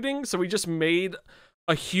opposite shooting. So we just made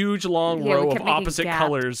a huge long row of opposite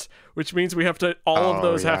colors, which means we have to all of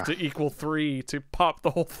those have to equal 3 to pop the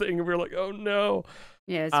whole thing. And we were like, oh no.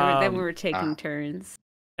 Yeah, so then we were taking turns.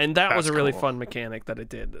 And that was a really fun mechanic that it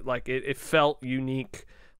did. Like it felt unique.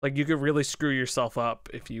 Like you could really screw yourself up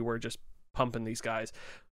if you were just pumping these guys.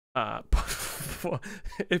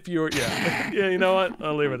 If you were yeah, you know what?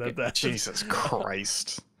 I'll leave it at that. Jesus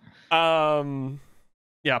Christ.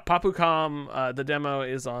 Yeah, Papucom, the demo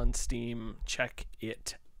is on Steam. Check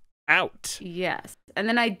it out. Yes. And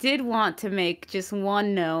then I did want to make just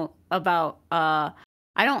one note about I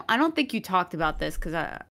don't think you talked about this because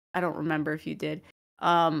I don't remember if you did.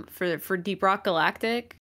 For Deep Rock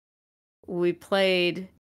Galactic, Will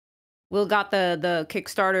got the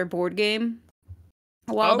Kickstarter board game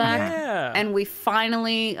a while back. Yeah. And we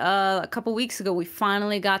finally a couple weeks ago we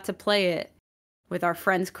finally got to play it with our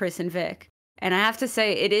friends Chris and Vic. And I have to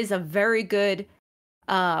say, it is a very good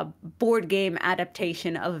board game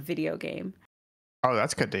adaptation of a video game. Oh,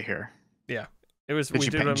 that's good to hear. Yeah, it was.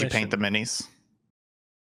 Did you paint the minis?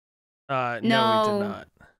 No, we did not.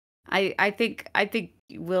 I think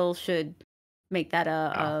Will should make that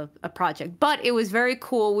a project. But it was very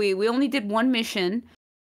cool. We only did one mission,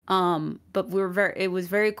 but it was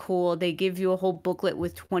very cool. They give you a whole booklet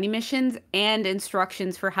with 20 missions and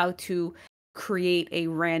instructions for how to create a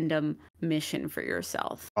random mission for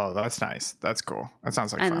yourself. Oh, that's nice. That's cool. That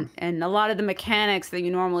sounds like fun. And a lot of the mechanics that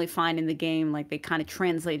you normally find in the game, like they kind of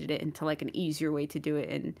translated it into like an easier way to do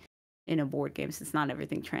it in a board game, since not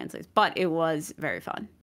everything translates. But it was very fun.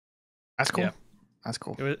 That's cool. Yeah. That's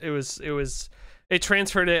cool. It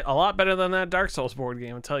transferred it a lot better than that Dark Souls board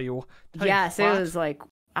game. I'll tell you. Yes, it was like,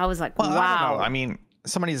 I was like, well, wow. I mean,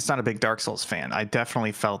 somebody that's not a big Dark Souls fan, I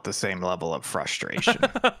definitely felt the same level of frustration.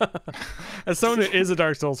 As someone who is a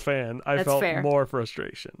Dark Souls fan, I felt more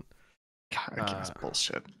frustration. God, that's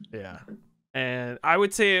bullshit. Yeah, and I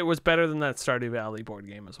would say it was better than that Stardew Valley board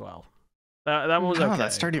game as well. That one was okay.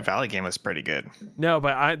 That Stardew Valley game was pretty good. No,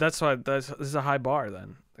 but this is a high bar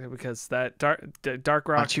then, because that Dark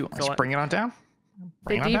Rock. Why don't you bring it on down?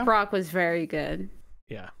 The Deep Rock was very good.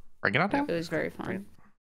 Yeah, bring it on down. It was very fun.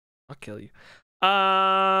 I'll kill you.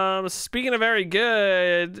 Speaking of very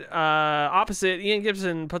good, opposite, Ian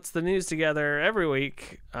Gibson puts the news together every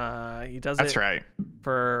week. He does That's right.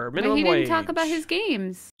 For minimum wage. He didn't talk about his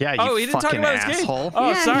games. Yeah, he didn't talk about his game. Oh,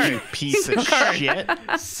 yeah, sorry. You piece of shit.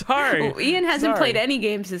 Sorry. Well, Ian hasn't played any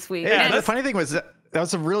games this week. Yeah, the funny thing was that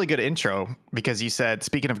was a really good intro, because you said,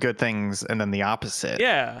 speaking of good things, and then the opposite.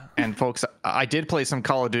 Yeah. And folks, I did play some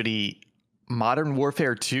Call of Duty Modern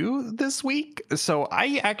Warfare 2 this week, so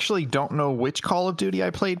I actually don't know which Call of Duty I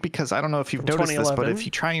played, because I don't know if you've noticed this, but if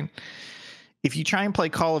you try and play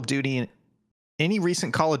Call of Duty, any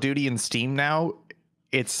recent Call of Duty in Steam now,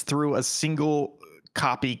 it's through a single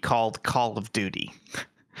copy called Call of Duty.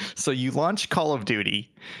 So you launch Call of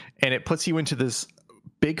Duty and it puts you into this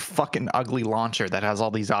big fucking ugly launcher that has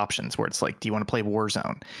all these options where it's like, do you want to play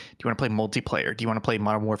Warzone? Do you want to play multiplayer? Do you want to play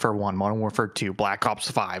Modern Warfare 1, Modern Warfare 2, Black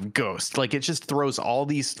Ops 5, Ghost? Like, it just throws all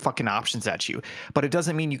these fucking options at you. But it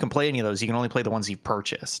doesn't mean you can play any of those. You can only play the ones you've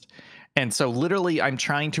purchased. And so literally I'm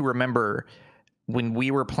trying to remember when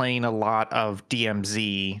we were playing a lot of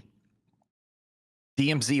DMZ.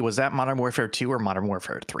 DMZ, was that Modern Warfare 2 or Modern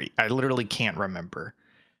Warfare 3? I literally can't remember.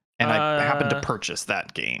 And I happened to purchase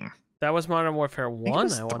that game. That was Modern Warfare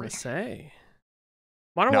 1, I want to say.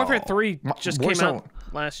 Modern Warfare 3 just came out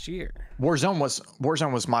last year. Warzone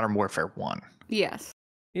was Modern Warfare 1. Yes.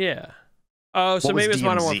 Yeah. Oh, so maybe it's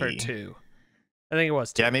Modern Warfare 2. I think it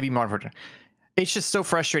was 2. Yeah, maybe Modern Warfare 2. It's just so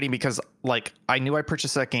frustrating because, like, I knew I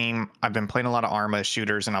purchased that game. I've been playing a lot of Arma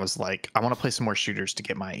shooters, and I was like, I want to play some more shooters to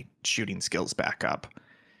get my shooting skills back up.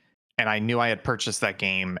 And I knew I had purchased that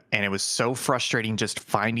game, and it was so frustrating just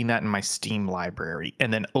finding that in my Steam library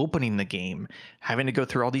and then opening the game, having to go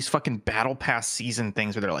through all these fucking Battle Pass season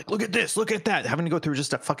things where they're like, look at this, look at that, having to go through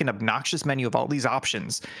just a fucking obnoxious menu of all these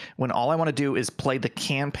options when all I want to do is play the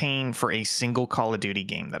campaign for a single Call of Duty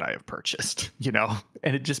game that I have purchased, you know?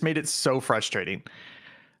 And it just made it so frustrating.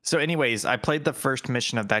 So anyways, I played the first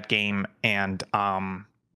mission of that game, and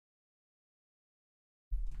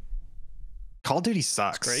Call of Duty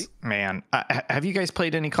sucks. Great, man. Have you guys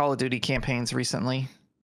played any Call of Duty campaigns recently?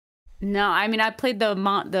 No, I mean, I played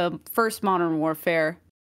the first Modern Warfare,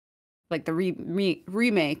 like the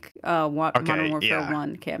remake Modern Warfare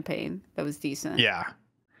 1 campaign. That was decent. Yeah.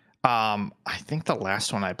 I think the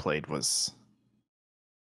last one I played was...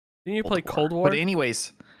 Didn't you play Cold War? But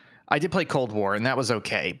anyways, I did play Cold War, and that was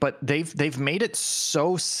okay. But they've made it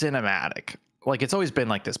so cinematic. Like, it's always been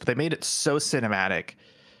like this, but they made it so cinematic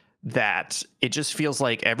that it just feels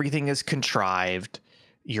like everything is contrived.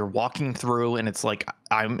 You're walking through and it's like,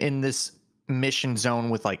 I'm in this mission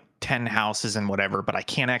zone with like 10 houses and whatever, but I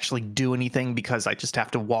can't actually do anything because I just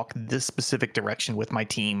have to walk this specific direction with my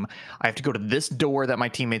team. I have to go to this door that my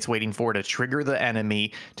teammate's waiting for to trigger the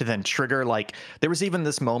enemy, to then trigger, like, there was even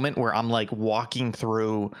this moment where I'm like walking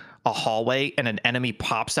through a hallway and an enemy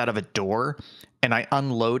pops out of a door and I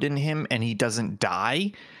unload in him and he doesn't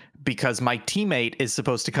die, because my teammate is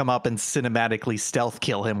supposed to come up and cinematically stealth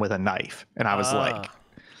kill him with a knife. And I was like,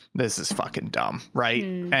 this is fucking dumb, right?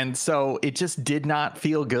 And so it just did not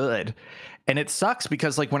feel good. And it sucks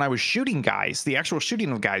because, like, when I was shooting guys, the actual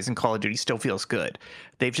shooting of guys in Call of Duty still feels good.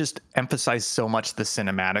 They've just emphasized so much the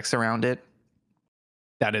cinematics around it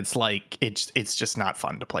that it's like, it's just not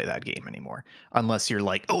fun to play that game anymore. Unless you're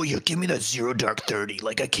like, oh, yeah, give me that Zero Dark 30.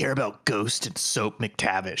 Like, I care about Ghost and Soap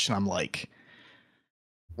McTavish. And I'm like...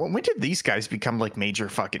 Well, when did these guys become like major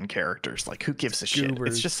fucking characters? Like, who gives a shit?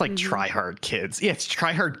 It's just like tryhard kids. Yeah, it's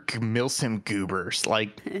tryhard milsim goobers.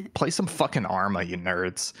 Like, play some fucking Arma, you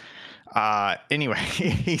nerds.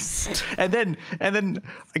 Anyways, and then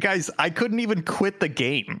guys, I couldn't even quit the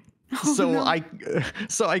game. So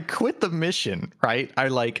I quit the mission, right? I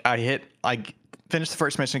finished the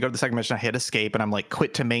first mission, go to the second mission, I hit escape, and I'm like,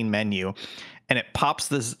 quit to main menu, and it pops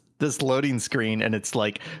this loading screen, and it's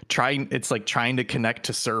like trying to connect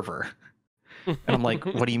to server. And I'm like,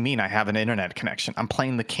 what do you mean I have an internet connection? I'm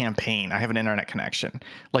playing the campaign. I have an internet connection.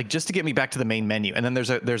 Like, just to get me back to the main menu. And then there's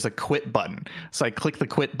a quit button. So I click the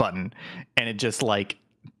quit button and it just like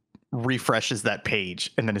refreshes that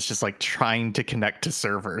page. And then it's just like trying to connect to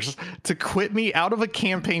servers to quit me out of a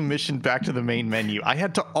campaign mission back to the main menu. I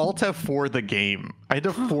had to Alt F4 the game. I had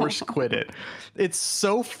to force quit it. It's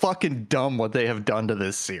so fucking dumb what they have done to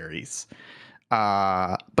this series.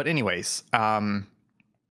 But anyways,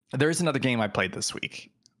 there is another game I played this week.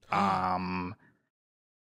 I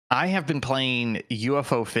have been playing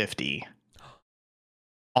UFO 50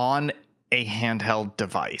 on a handheld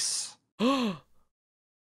device.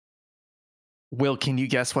 Will, can you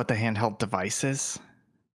guess what the handheld device is?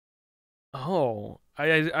 Oh,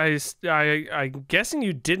 I'm guessing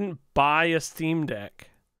you didn't buy a Steam Deck.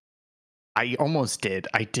 I almost did.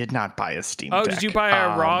 I did not buy a Steam Deck. Oh, did you buy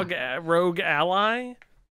a Rogue Ally?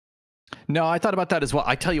 No, I thought about that as well.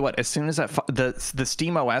 I tell you what, as soon as the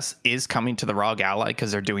Steam OS is coming to the ROG Ally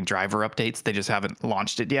because they're doing driver updates, they just haven't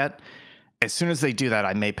launched it yet. As soon as they do that,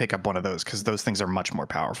 I may pick up one of those because those things are much more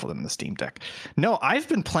powerful than the Steam Deck. No, I've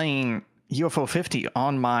been playing UFO 50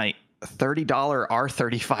 on my $30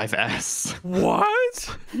 R35S.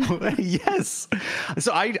 What? Yes.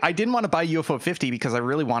 So I didn't want to buy UFO 50 because I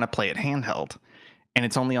really want to play it handheld, and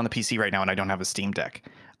it's only on the PC right now, and I don't have a Steam Deck.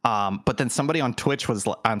 But then somebody on Twitter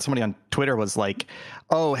was like,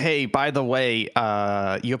 "Oh, hey, by the way,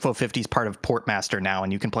 UFO 50 is part of Portmaster now,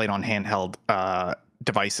 and you can play it on handheld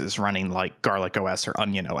devices running like Garlic OS or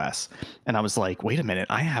Onion OS." And I was like, wait a minute,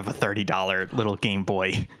 I have a $30 little Game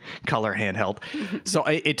Boy Color handheld. So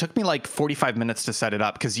it took me like 45 minutes to set it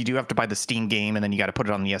up because you do have to buy the Steam game, and then you got to put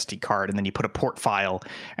it on the SD card, and then you put a port file,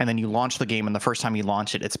 and then you launch the game. And the first time you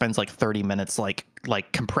launch it, it spends like 30 minutes like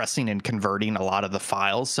compressing and converting a lot of the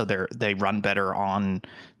files so they run better on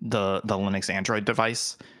the Linux Android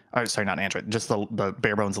device. Oh, sorry, not Android, just the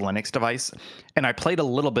bare bones Linux device. And I played a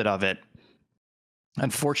little bit of it.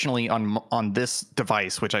 Unfortunately, on this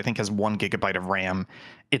device, which I think has 1 gigabyte of RAM,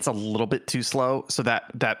 it's a little bit too slow. So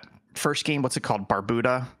that first game, what's it called?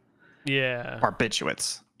 Barbuda? Yeah.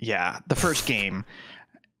 Barbiturates. Yeah. The first game,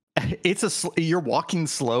 you're walking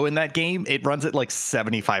slow in that game. It runs at like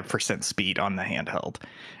 75% speed on the handheld.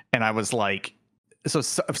 And I was like, so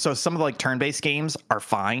some of the like turn-based games are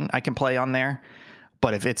fine. I can play on there.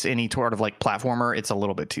 But if it's any sort of like platformer, it's a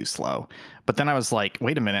little bit too slow. But then I was like,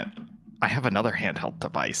 wait a minute. I have another handheld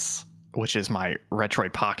device, which is my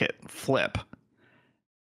Retroid Pocket Flip.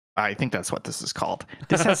 I think that's what this is called.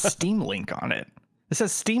 This has Steam Link on it. This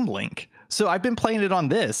has Steam Link. So I've been playing it on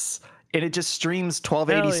this, and it just streams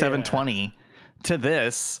 1280 720 to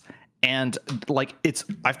this. And like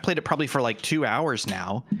I've played it probably for like 2 hours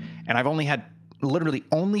now, and I've only had literally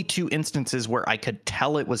only 2 instances where I could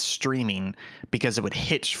tell it was streaming because it would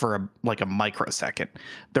hitch for a microsecond.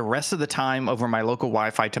 The rest of the time over my local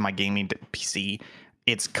Wi-Fi to my gaming PC,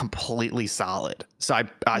 it's completely solid. So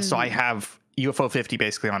I have UFO 50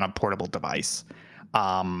 basically on a portable device.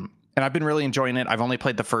 And I've been really enjoying it. I've only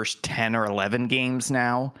played the first 10 or 11 games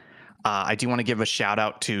now. I do want to give a shout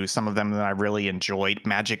out to some of them that I really enjoyed.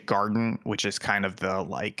 Magic Garden, which is kind of the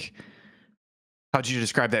like, how'd you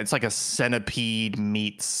describe that? It's like a centipede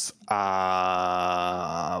meets worm,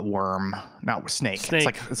 not snake.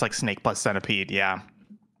 It's like snake plus centipede. Yeah.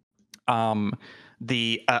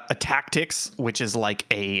 The Tactics, which is like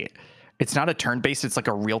it's not a turn-based, it's like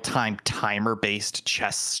a real-time timer-based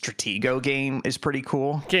chess stratego game, is pretty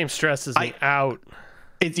cool. Game stresses me out.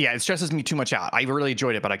 It stresses me too much out. I really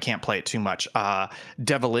enjoyed it, but I can't play it too much.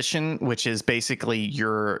 Devolition, which is basically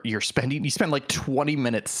you spend like 20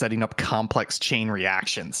 minutes setting up complex chain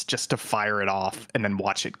reactions just to fire it off and then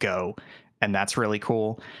watch it go, and that's really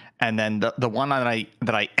cool. And then the one that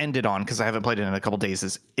I ended on because I haven't played it in a couple days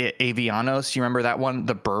is Avianos. You remember that one,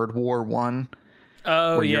 the Bird War one?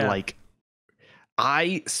 Oh, where you're like,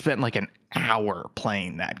 I spent like an hour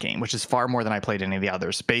playing that game, which is far more than I played any of the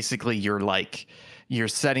others. Basically, you're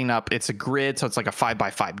setting up, it's a grid, so it's like a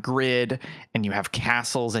 5x5 grid, and you have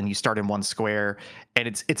castles, and you start in one square, and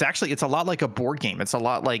it's a lot like a board game. It's a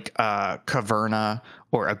lot like Caverna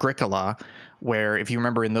or Agricola, where if you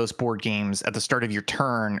remember in those board games, at the start of your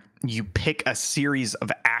turn, you pick a series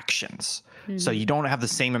of actions. Mm-hmm. So you don't have the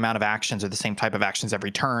same amount of actions or the same type of actions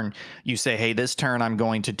every turn. You say, hey, this turn I'm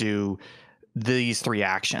going to do these 3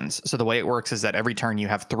 actions. So the way it works is that every turn you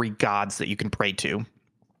have 3 gods that you can pray to,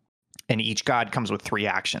 and each god comes with 3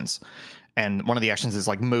 actions. and one of the actions is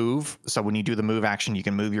like move. So when you do the move action, you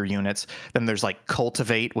can move your units. Then there's like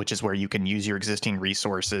cultivate, which is where you can use your existing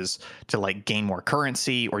resources to like gain more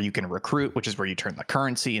currency, or you can recruit, which is where you turn the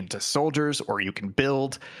currency into soldiers, or you can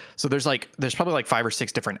build. So there's probably like 5 or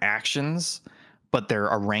 6 different actions, but they're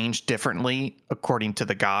arranged differently according to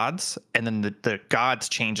the gods. And then the gods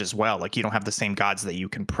change as well. Like you don't have the same gods that you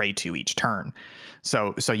can pray to each turn.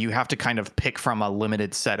 So you have to kind of pick from a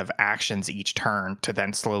limited set of actions each turn to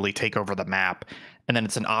then slowly take over the map. And then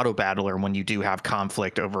it's an auto battler. When you do have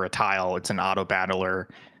conflict over a tile, it's an auto battler.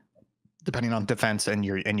 Depending on defense and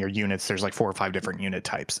your units, there's like 4 or 5 different unit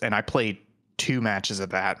types. And I played 2 matches of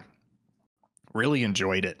that. Really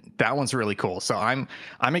enjoyed it. That one's really cool. So I'm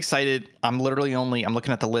excited. I'm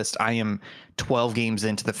looking at the list. I am 12 games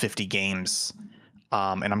into the 50 games.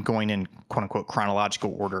 And I'm going in quote unquote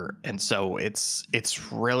chronological order. And so it's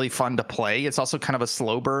really fun to play. It's also kind of a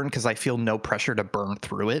slow burn because I feel no pressure to burn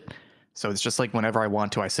through it. So it's just like whenever I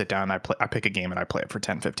want to, I sit down, I pick a game and I play it for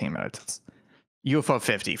 10, 15 minutes. It's UFO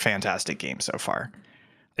 50, fantastic game so far.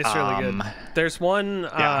 It's really good. There's one,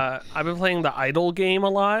 I've been playing the idle game a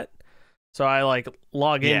lot. So I like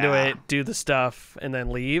log into it, do the stuff, and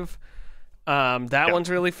then leave. That one's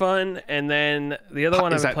really fun. And then the other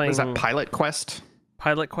one I've been playing... Is that Pilot Quest?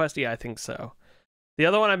 Pilot Quest? Yeah, I think so. The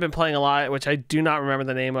other one I've been playing a lot, which I do not remember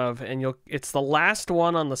the name of, and it's the last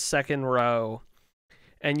one on the second row.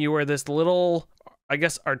 And you were this little, I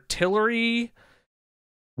guess, artillery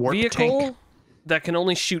vehicle tank that can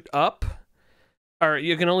only shoot up. Or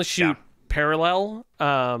you can only shoot parallel,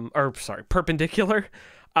 perpendicular.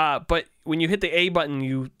 But when you hit the A button,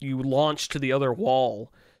 you launch to the other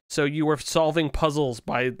wall. So you were solving puzzles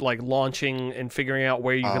by like launching and figuring out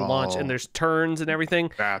where you can launch, and there's turns and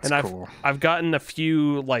everything. That's cool. I've gotten a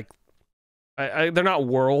few like they're not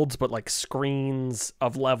worlds, but like screens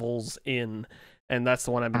of levels in, and that's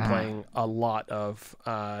the one I've been playing a lot of.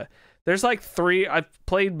 There's like 3. I've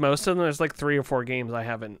played most of them. There's like 3 or 4 games I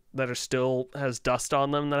haven't that are still has dust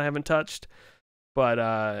on them that I haven't touched. But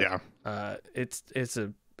it's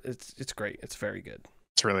great. It's very good.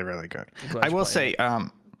 It's really, really good. I will say,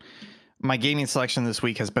 my gaming selection this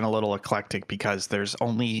week has been a little eclectic because there's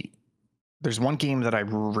one game that I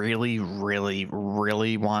really, really,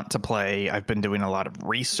 really want to play. I've been doing a lot of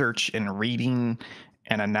research and reading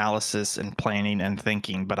and analysis and planning and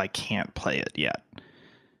thinking, but I can't play it yet.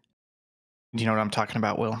 Do you know what I'm talking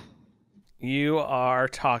about, Will? You are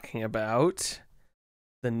talking about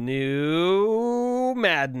the new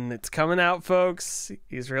Madden. It's coming out, folks.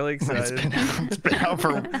 He's really excited. It's been out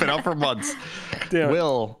for months.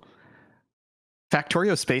 Will,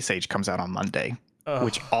 Factorio Space Age comes out on Monday,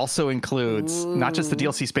 which also includes not just the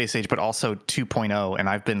DLC Space Age, but also 2.0. And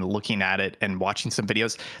I've been looking at it and watching some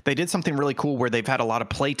videos. They did something really cool where they've had a lot of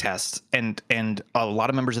play tests, and a lot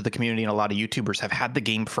of members of the community and a lot of YouTubers have had the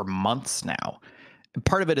game for months now.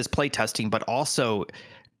 Part of it is play testing, but also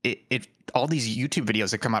all these YouTube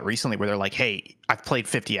videos that come out recently where they're like, hey, I've played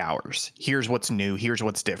 50 hours. Here's what's new. Here's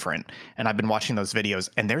what's different. And I've been watching those videos,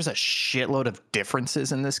 and there's a shitload of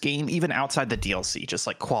differences in this game, even outside the DLC, just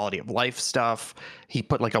like quality of life stuff. He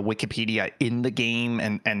put like a Wikipedia in the game,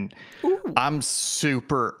 and I'm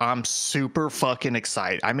super fucking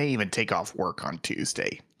excited. I may even take off work on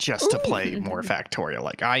Tuesday just to play more Factorio.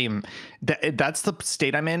 Like that's the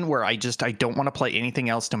state I'm in where I don't want to play anything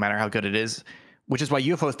else no matter how good it is. Which is why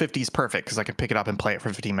UFO 50 is perfect, because I can pick it up and play it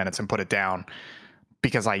for 15 minutes and put it down,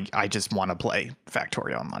 because I just want to play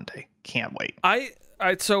Factorio on Monday. Can't wait. That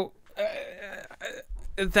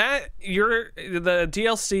the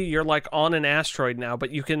DLC, you're like on an asteroid now, but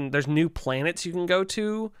there's new planets you can go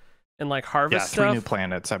to and like harvest stuff. 3 new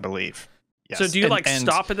planets, I believe. Yes. So do you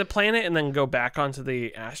stop at the planet and then go back onto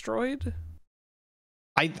the asteroid?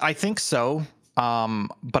 I think so.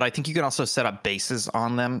 But I think you can also set up bases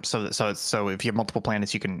on them. So if you have multiple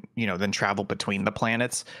planets, you can, then travel between the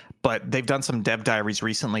planets. But they've done some dev diaries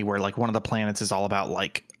recently where like one of the planets is all about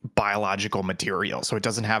like biological material. So it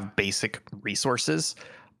doesn't have basic resources,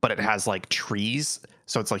 but it has like trees.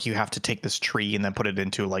 So it's like you have to take this tree and then put it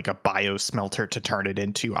into like a bio smelter to turn it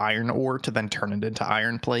into iron ore to then turn it into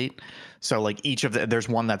iron plate. So like there's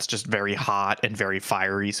one that's just very hot and very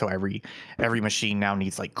fiery. So every machine now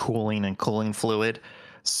needs like cooling and cooling fluid.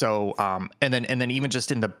 So and then even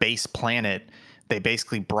just in the base planet, they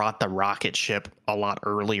basically brought the rocket ship a lot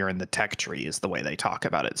earlier in the tech tree is the way they talk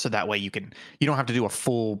about it. So that way you don't have to do a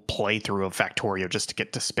full playthrough of Factorio just to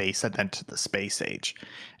get to space and then to the space age.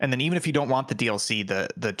 And then even if you don't want the DLC,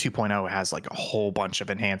 the 2.0 has like a whole bunch of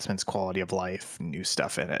enhancements, quality of life, new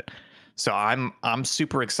stuff in it. So I'm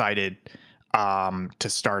super excited to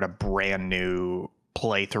start a brand new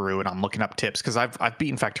playthrough and I'm looking up tips because I've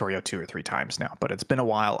beaten Factorio 2 or 3 times now, but it's been a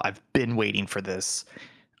while. I've been waiting for this.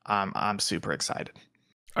 I'm super excited.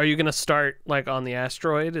 Are you gonna start like on the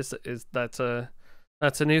asteroid? Is that's a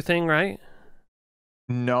new thing, right?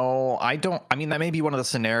 No, I don't. I mean, that may be one of the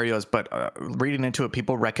scenarios, but reading into it,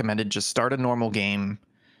 people recommended just start a normal game.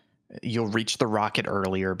 You'll reach the rocket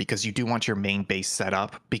earlier because you do want your main base set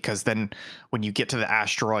up, because then when you get to the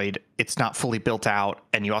asteroid, it's not fully built out,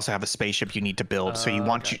 and you also have a spaceship you need to build. So you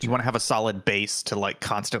want you want to have a solid base to like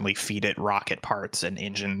constantly feed it rocket parts and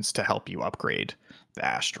engines to help you upgrade the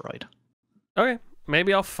asteroid. Okay,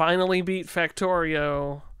 maybe I'll finally beat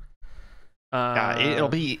Factorio. It'll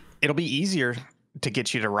be easier to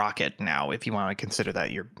get you to rocket now if you want to consider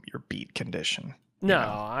that your beat condition. No,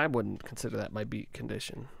 I wouldn't consider that my beat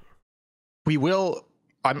condition. We will.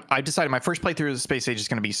 I decided my first playthrough of the Space Age is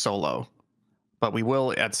going to be solo, but we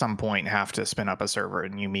will at some point have to spin up a server,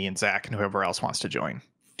 and you, me, and Zach, and whoever else wants to join,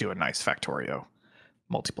 do a nice Factorio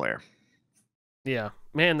multiplayer. Yeah,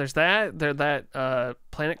 man. There's that.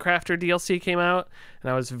 Planet Crafter DLC came out, and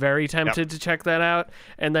I was very tempted to check that out.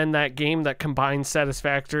 And then that game that combines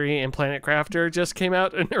Satisfactory and Planet Crafter just came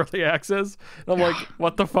out in early access. And I'm like,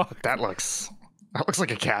 what the fuck? That looks like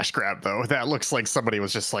a cash grab, though. That looks like somebody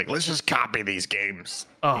was just like, let's just copy these games.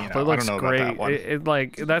 Oh, that looks great. About that one. It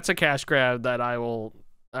like that's a cash grab that I will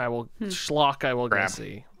schlock. I will go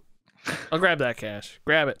see. I'll grab that cash.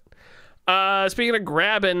 Grab it. Speaking of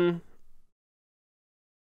grabbing.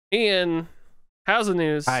 Ian, how's the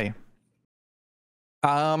news? Hi.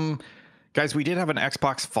 Guys, we did have an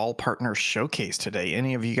Xbox Fall Partner Showcase today.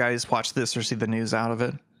 Any of you guys watch this or see the news out of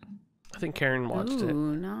it? I think Karen watched it.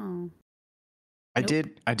 No. I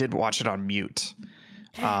did watch it on mute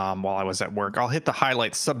while I was at work. I'll hit the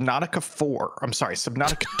highlights. Subnautica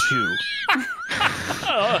 2.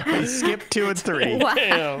 I skipped 2 and 3.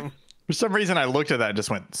 Wow. For some reason, I looked at that and just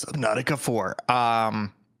went, Subnautica 4.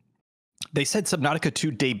 They said Subnautica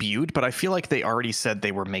 2 debuted, but I feel like they already said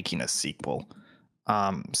they were making a sequel.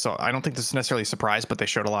 So I don't think this is necessarily a surprise, but they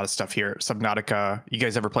showed a lot of stuff here. Subnautica, you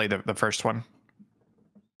guys ever played the first one?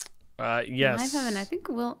 Yes. I haven't. I think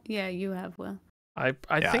Will. Yeah, you have, Will. I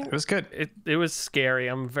think it was good. It was scary.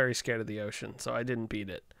 I'm very scared of the ocean, so I didn't beat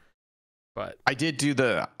it. But I did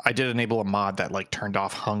enable a mod that like turned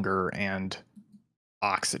off hunger and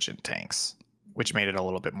oxygen tanks, which made it a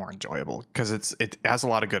little bit more enjoyable because it has a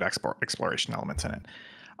lot of good exploration elements in it.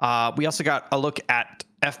 We also got a look at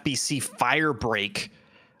FBC Firebreak,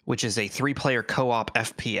 which is a 3-player co-op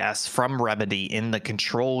FPS from Remedy in the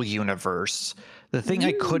Control universe. The thing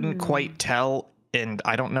I couldn't quite tell, and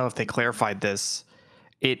I don't know if they clarified this,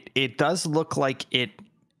 it does look like it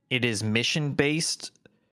is mission based,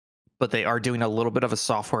 but they are doing a little bit of a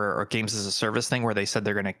software or games as a service thing where they said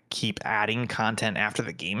they're going to keep adding content after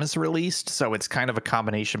the game is released. So it's kind of a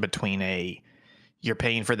combination between you're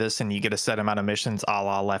paying for this and you get a set amount of missions a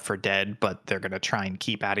la Left 4 Dead, but they're going to try and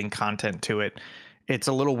keep adding content to it. It's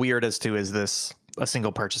a little weird as to, is this a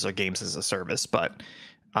single purchase or games as a service, but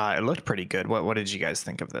it looked pretty good. What did you guys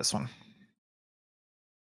think of this one?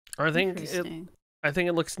 I think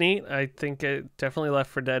it looks neat. I think it definitely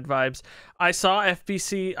Left 4 Dead vibes. I saw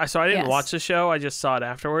FBC. I didn't watch the show. I just saw it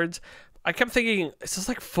afterwards. I kept thinking, is this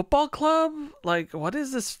like football club? Like, what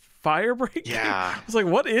is this Firebreak? Yeah. I was like,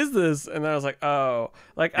 what is this? And then I was like, oh,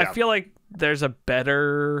 like I feel like there's a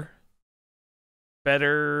better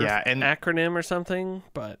acronym or something,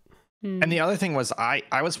 but. And the other thing was I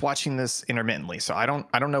was watching this intermittently, so I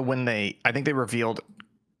don't know when I think they revealed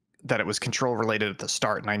that it was Control related at the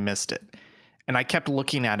start and I missed it. And I kept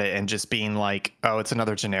looking at it and just being like, oh, it's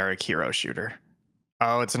another generic hero shooter.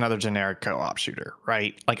 Oh, it's another generic co-op shooter,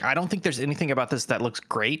 right? Like, I don't think there's anything about this that looks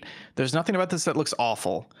great. There's nothing about this that looks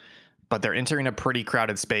awful, but they're entering a pretty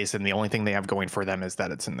crowded space. And the only thing they have going for them is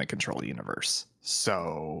that it's in the Control universe.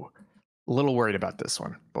 So a little worried about this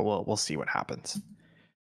one, but we'll see what happens.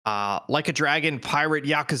 Like a Dragon Pirate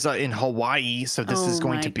Yakuza in Hawaii. So this is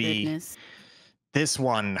going to be this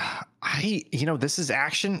one. This is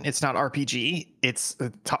action. It's not RPG. It's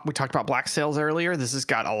we talked about Black Sails earlier. This has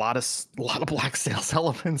got a lot of Black Sails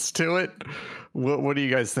elements to it. What are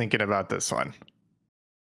you guys thinking about this one?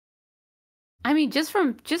 I mean, just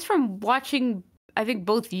from watching, I think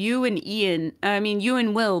both you and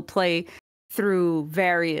Will play through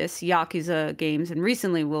various Yakuza games, and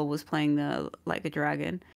recently Will was playing the Like a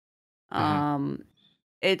Dragon.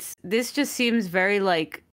 This just seems very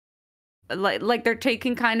like they're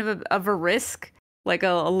taking kind of a risk, like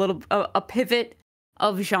a pivot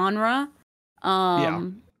of genre.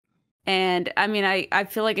 And I mean, I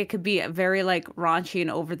feel like it could be very like raunchy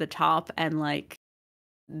and over the top, and like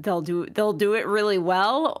they'll do it really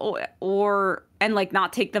well, or and like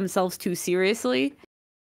not take themselves too seriously,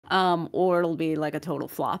 or it'll be like a total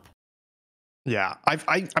flop. Yeah,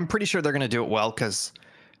 I'm pretty sure they're gonna do it well, because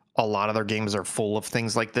a lot of their games are full of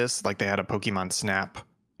things like this. Like they had a Pokemon Snap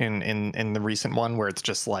in the recent one where it's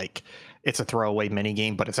just like it's a throwaway mini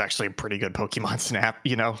game, but it's actually a pretty good Pokemon Snap.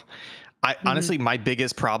 You know, honestly, my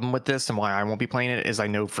biggest problem with this and why I won't be playing it is I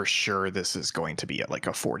know for sure this is going to be like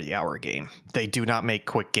a 40-hour game. They do not make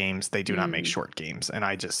quick games. They do not make short games, and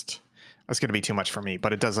it's going to be too much for me.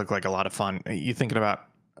 But it does look like a lot of fun. You thinking about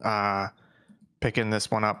picking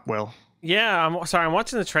this one up, Will? Yeah, I'm sorry. I'm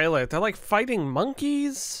watching the trailer. They're like fighting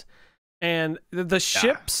monkeys, and the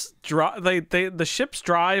ships the ships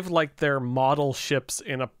drive like they're model ships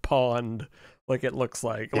in a pond. Like it looks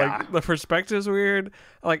like the perspective's weird.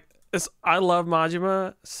 Like I love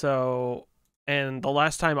Majima, so, and the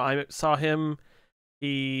last time I saw him,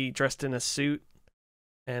 he dressed in a suit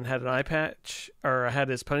and had an eye patch, or had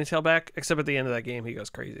his ponytail back. Except at the end of that game, he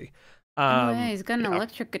goes crazy. Yeah, he's got an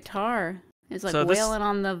electric guitar. He's like wailing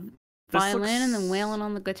on the violin and then wailing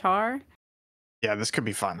on the guitar. Yeah, this could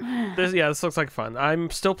be fun. This looks like fun. I'm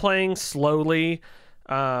still playing slowly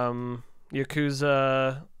Yakuza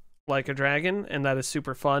Like a Dragon, and that is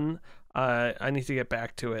super fun. I need to get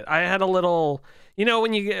back to it. I had a little,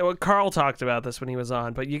 when you get, Carl talked about this when he was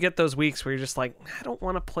on, but you get those weeks where you're just like, I don't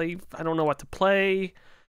want to play, I don't know what to play.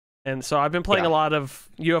 And so I've been playing a lot of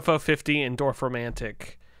UFO 50 and Dorf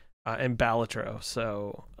Romantic and Balatro.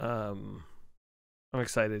 So I'm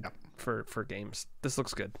excited for games. This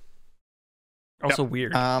looks good. Also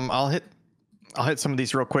weird. I'll hit some of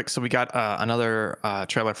these real quick. So we got another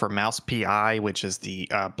trailer for Mouse PI, which is the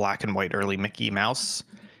black and white early Mickey Mouse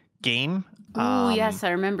game. Oh yes,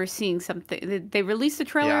 I remember seeing something. They released a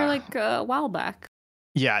trailer like a while back.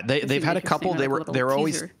 Yeah, they've had a couple. They were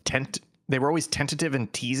always tentative in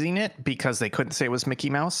teasing it because they couldn't say it was Mickey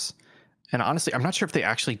Mouse. And honestly, I'm not sure if they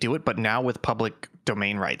actually do it, but now with public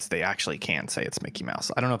domain rights, they actually can say it's Mickey Mouse.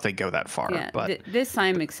 I don't know if they go that far. Yeah, but this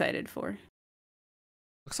I'm excited for.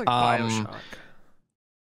 Looks like BioShock.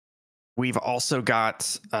 We've also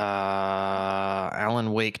got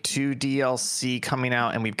Alan Wake 2 DLC coming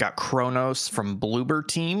out, and we've got Chronos from Bloober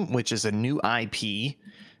Team, which is a new IP.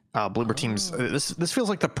 Bloober Team's this feels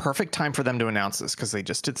like the perfect time for them to announce this, because they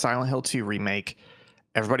just did Silent Hill 2 remake.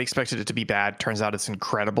 Everybody expected it to be bad. Turns out it's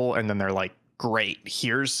incredible, and then they're like, "Great,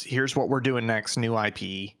 here's what we're doing next. New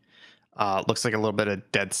IP. Looks like a little bit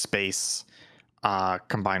of Dead Space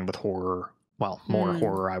combined with horror. Well, more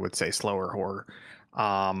horror, I would say, slower horror."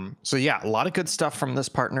 So yeah, a lot of good stuff from this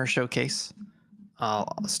partner showcase.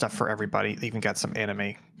 Stuff for everybody. They even got some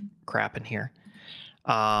anime crap in here.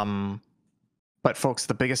 But folks,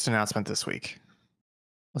 the biggest announcement this week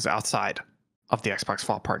was outside of the Xbox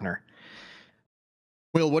Fall partner.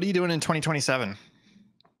 Will, what are you doing in 2027?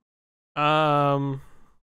 Hopefully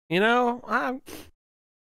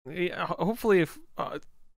if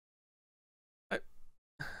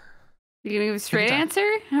you gonna give a straight answer,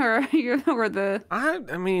 or the? I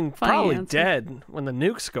mean, probably answer? Dead when the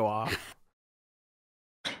nukes go off.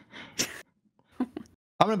 I'm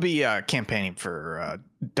gonna be campaigning for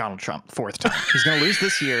Donald Trump, fourth time. He's gonna lose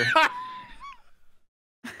this year.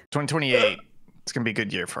 2028. It's gonna be a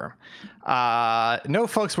good year for him. No,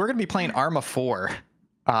 folks, we're gonna be playing Arma 4.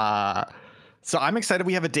 So I'm excited.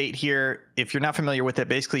 We have a date here. If you're not familiar with it,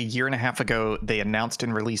 basically a year and a half ago, they announced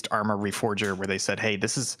and released Arma Reforger, where they said, "Hey,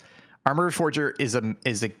 this is." Arma Reforger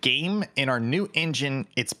is a game in our new engine.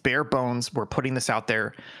 It's bare bones. We're putting this out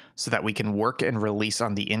there so that we can work and release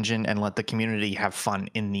on the engine and let the community have fun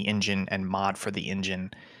in the engine and mod for the engine.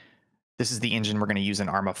 This is the engine we're going to use in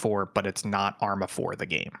Arma 4, but it's not Arma 4 the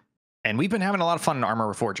game. And we've been having a lot of fun in Arma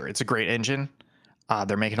Reforger. It's a great engine.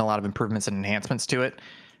 They're making a lot of improvements and enhancements to it.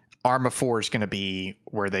 Arma 4 is going to be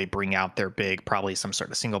where they bring out their big, probably some sort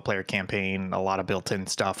of single player campaign, a lot of built-in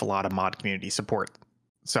stuff, a lot of mod community support.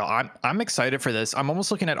 So I'm excited for this. I'm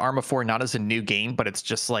almost looking at Arma 4 not as a new game, but it's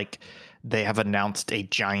just like they have announced a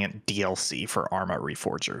giant DLC for Arma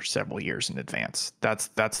Reforger several years in advance. That's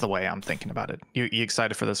the way I'm thinking about it. You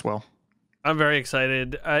excited for this, Will? I'm very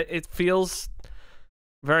excited. It feels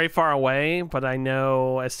very far away, but I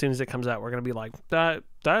know as soon as it comes out, we're gonna be like that.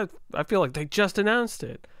 I feel like they just announced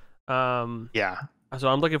it. Yeah. So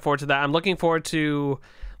I'm looking forward to that. I'm looking forward to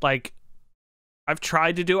like. I've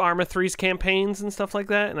tried to do Arma 3's campaigns and stuff like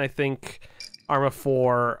that, and I think Arma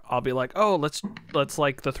 4, I'll be like, oh, let's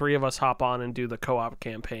like the three of us hop on and do the co-op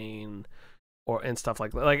campaign and stuff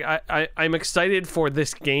like that. Like I'm excited for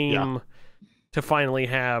this game to finally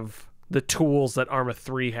have the tools that Arma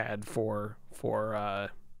 3 had for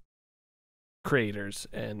creators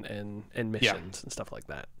and missions and stuff like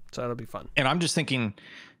that. So that'll be fun. And I'm just thinking,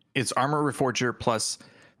 it's Armor Reforger plus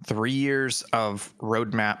 3 years of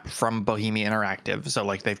roadmap from Bohemia Interactive. So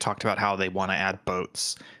like they've talked about how they want to add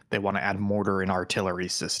boats, they want to add mortar and artillery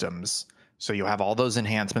systems. So you'll have all those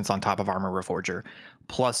enhancements on top of Armor Reforger,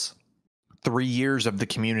 plus 3 years of the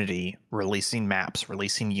community releasing maps,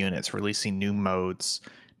 releasing units, releasing new modes,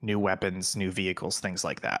 new weapons, new vehicles, things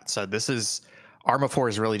like that. So this is Arma 4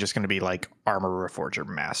 is really just going to be like Armor Reforger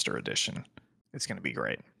Master Edition. It's going to be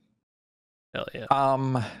great. Hell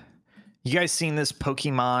yeah. You guys seen this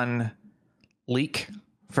Pokemon leak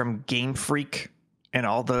from Game Freak and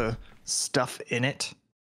all the stuff in it?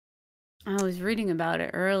 I was reading about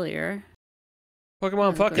it earlier.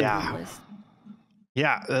 Pokemon fucking.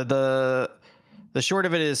 Yeah. The short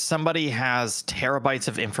of it is somebody has terabytes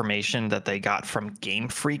of information that they got from Game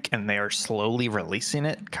Freak, and they are slowly releasing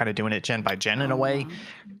it, kind of doing it gen by gen in a way.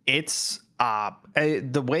 It's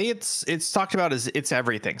the way it's talked about is it's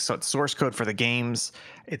everything. So it's source code for the games,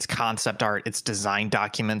 it's concept art, it's design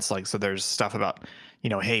documents. Like, so there's stuff about, you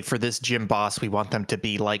know, hey, for this gym boss, we want them to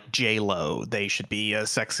be like J-Lo. They should be a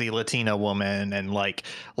sexy Latina woman, and like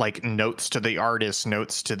notes to the artists,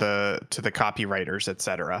 notes to the copywriters,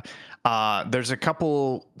 etc. There's a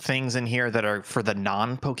couple things in here that are for the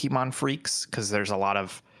non-Pokemon freaks, because there's a lot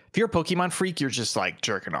of, if you're a Pokemon freak, you're just like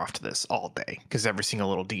jerking off to this all day, because every single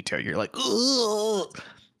little detail you're like, ugh.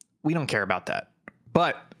 We don't care about that.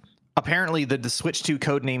 But apparently the Switch 2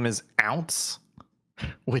 code name is Ounce,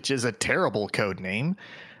 which is a terrible code name.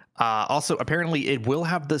 Also, apparently it will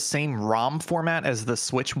have the same ROM format as the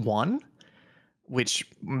Switch 1, which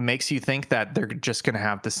makes you think that they're just going to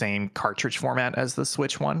have the same cartridge format as the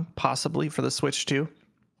Switch 1, possibly for the Switch 2.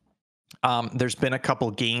 There's been a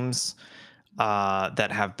couple games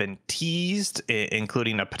that have been teased,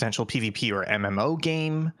 including a potential PvP or MMO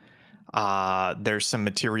game. There's some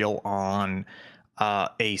material on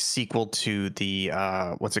a sequel to the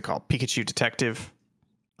what's it called, Pikachu Detective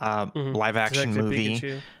live action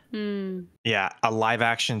movie. Yeah, a live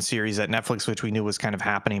action series at Netflix, which we knew was kind of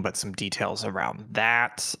happening, but some details around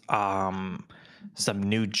that. Some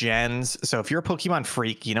new gens. So if you're a Pokemon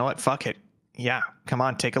freak, you know what, fuck it. Yeah, come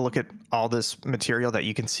on, take a look at all this material that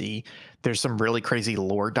you can see. There's some really crazy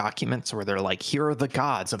lore documents where they're like, here are the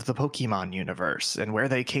gods of the Pokemon universe and where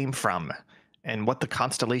they came from and what the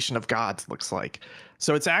constellation of gods looks like.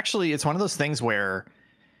 So it's one of those things where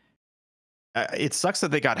it sucks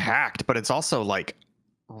that they got hacked, but it's also like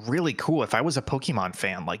really cool. If I was a Pokemon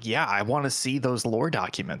fan, like, yeah, I want to see those lore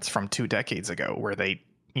documents from 2 decades ago where they,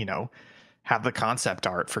 you know, have the concept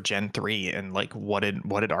art for Gen 3 and like what did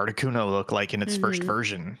Articuno look like in its first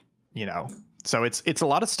version, you know. So it's a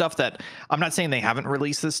lot of stuff that I'm not saying they haven't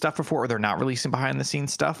released this stuff before or they're not releasing behind the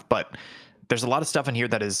scenes stuff, but there's a lot of stuff in here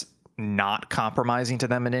that is not compromising to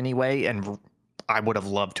them in any way, and I would have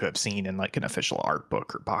loved to have seen in like an official art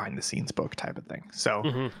book or behind the scenes book type of thing.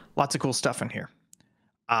 So lots of cool stuff in here.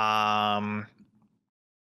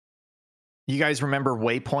 You guys remember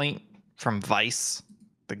Waypoint from Vice,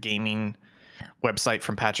 the gaming website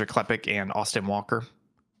from Patrick Klepek and Austin Walker?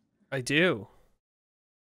 I do.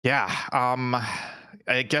 Yeah.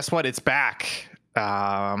 Guess what? It's back.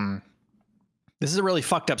 This is a really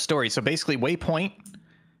fucked up story. So basically, Waypoint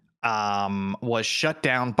was shut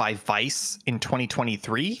down by Vice in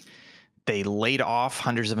 2023. They laid off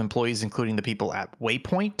hundreds of employees, including the people at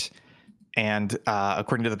Waypoint. And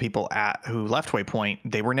according to the people who left Waypoint,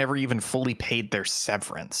 they were never even fully paid their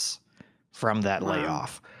severance from that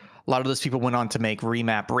layoff. A lot of those people went on to make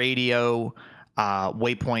Remap Radio.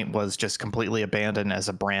 Waypoint was just completely abandoned as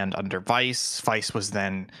a brand under Vice. Vice was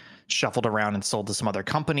then shuffled around and sold to some other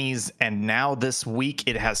companies. And now this week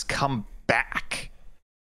it has come back.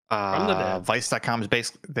 Vice.com is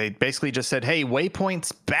basically just said, hey,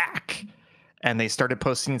 Waypoint's back. And they started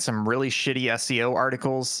posting some really shitty SEO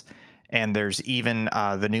articles. And there's even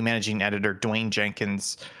the new managing editor, Dwayne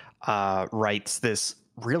Jenkins, writes this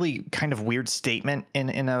really kind of weird statement in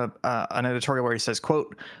an editorial where he says,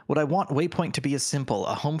 quote, what I want Waypoint to be is simple,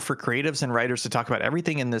 a home for creatives and writers to talk about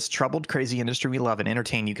everything in this troubled, crazy industry we love and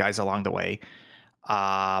entertain you guys along the way.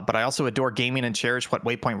 But I also adore gaming and cherish what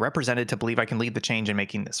Waypoint represented to believe I can lead the change in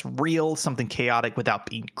making this real, something chaotic without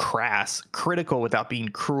being crass, critical without being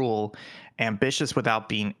cruel, ambitious without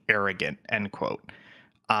being arrogant, end quote.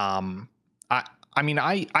 I mean,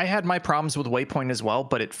 I had my problems with Waypoint as well,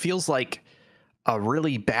 but it feels like a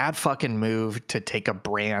really bad fucking move to take a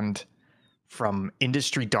brand from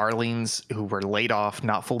industry darlings who were laid off,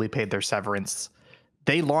 not fully paid their severance.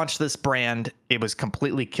 They launched this brand, it was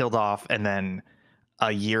completely killed off, and then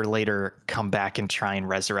a year later come back and try and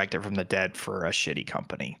resurrect it from the dead for a shitty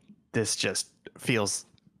company. this just feels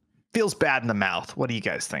bad in the mouth. What do you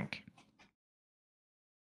guys think?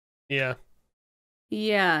 Yeah.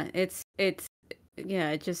 Yeah, it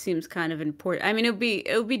just seems kind of important. I mean, it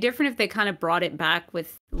would be different if they kind of brought it back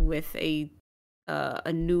with a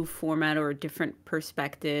new format or a different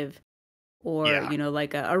perspective, or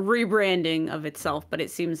like a rebranding of itself. But it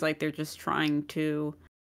seems like they're just trying to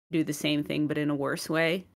do the same thing, but in a worse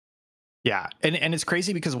way. Yeah, and it's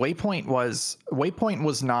crazy because Waypoint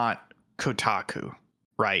was not Kotaku,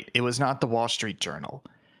 right? It was not the Wall Street Journal.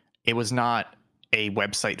 It was not a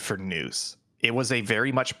website for news. It was a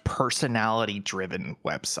very much personality-driven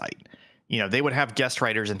website. They would have guest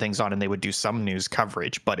writers and things on, and they would do some news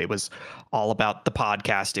coverage, but it was all about the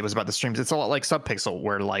podcast. It was about the streams. It's a lot like Subpixel,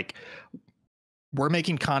 where like we're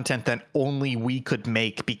making content that only we could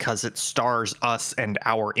make because it stars us and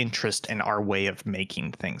our interest and our way of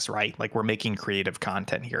making things, right? Like we're making creative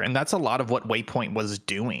content here. And that's a lot of what Waypoint was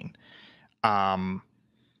doing. You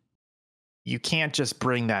can't just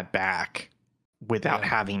bring that back without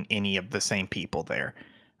having any of the same people there.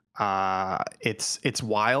 It's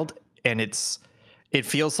wild, and it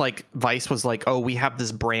feels like Vice was like, oh, we have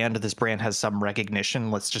this brand has some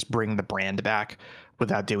recognition, let's just bring the brand back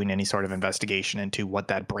without doing any sort of investigation into what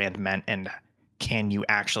that brand meant and can you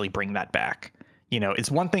actually bring that back. It's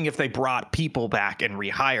one thing if they brought people back and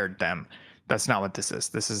rehired them. That's not what this is.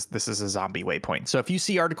 This is a zombie Waypoint. So if you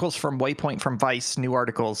see articles from Waypoint from Vice, new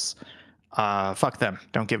articles, fuck them,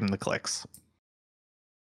 don't give them the clicks.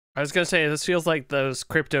 I was gonna say, this feels like those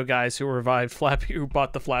crypto guys who revived Flappy, who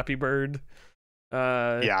bought the Flappy Bird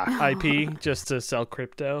IP just to sell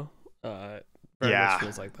crypto. Very much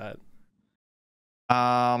feels like that.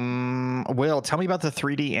 Will, tell me about the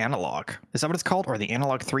 3D analog. Is that what it's called? Or the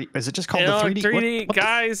analog 3? Is it just called analog the 3D? What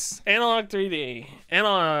guys, analog 3D.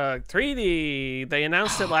 Analog 3D. They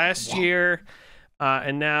announced it last year,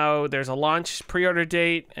 and now there's a launch pre-order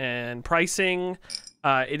date and pricing.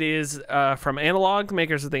 It is from Analog,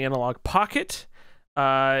 makers of the Analog Pocket.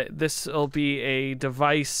 This will be a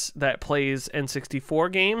device that plays N64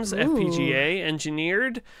 games, FPGA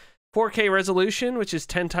engineered. 4K resolution, which is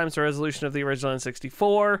 10 times the resolution of the original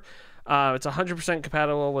N64. It's 100%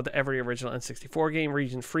 compatible with every original N64 game,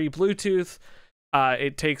 region-free Bluetooth.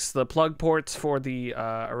 It takes the plug ports for the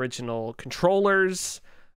original controllers.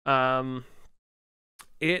 It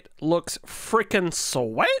looks freaking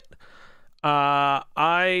sweet.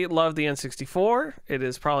 I love the N64. It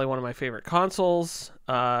is probably one of my favorite consoles,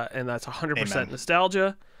 and that's 100%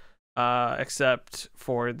 nostalgia, except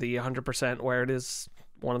for the 100% where it is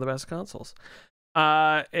one of the best consoles.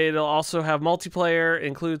 It'll also have multiplayer,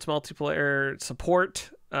 includes multiplayer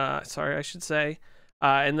support. I should say.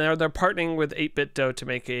 And they're partnering with 8BitDo to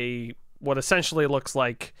make what essentially looks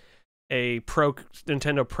like a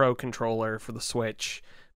Nintendo Pro controller for the Switch,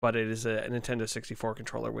 but it is a Nintendo 64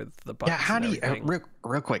 controller with the buttons. Yeah, how do you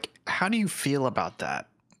real quick? How do you feel about that?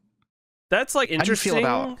 That's like interesting.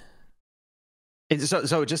 How do you feel about?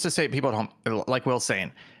 So just to say, people at home, like Will's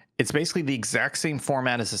saying, it's basically the exact same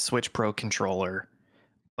format as a Switch Pro controller,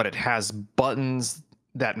 but it has buttons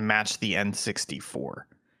that match the N64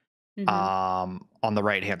 on the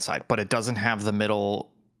right hand side, but it doesn't have the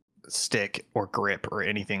middle stick or grip or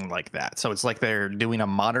anything like that. So it's like they're doing a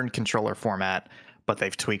modern controller format, but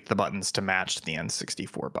they've tweaked the buttons to match the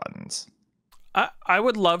N64 buttons. I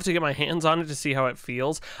would love to get my hands on it to see how it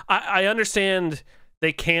feels. I understand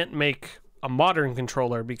they can't make a modern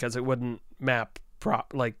controller because it wouldn't map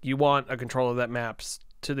like you want a controller that maps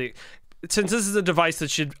to the, since this is a device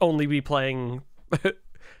that should only be playing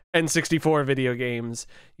N64 video games,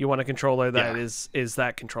 you want a controller that is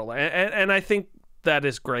that controller, and I think that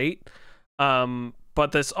is great.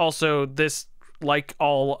 But this like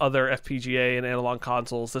all other FPGA and analog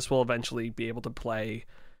consoles, this will eventually be able to play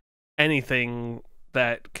anything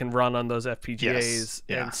that can run on those FPGAs. Yes.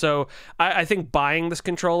 Yeah. And so I think buying this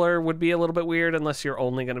controller would be a little bit weird unless you're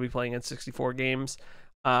only going to be playing N64 games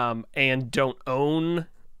and don't own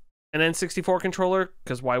an N64 controller,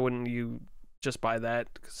 because why wouldn't you just buy that?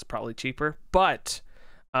 Because it's probably cheaper. But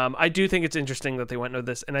I do think it's interesting that they went with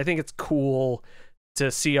this, and I think it's cool to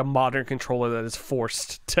see a modern controller that is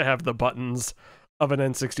forced to have the buttons of an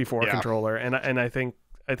N64 controller, and I think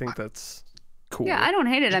that's cool. Yeah, I don't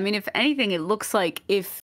hate it. I mean, if anything, it looks like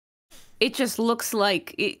if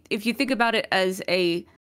you think about it as a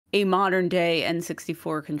modern day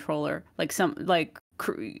N64 controller, like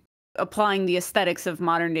applying the aesthetics of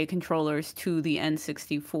modern day controllers to the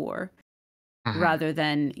N64 rather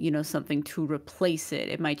than, something to replace it.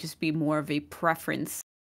 It might just be more of a preference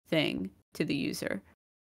thing to the user.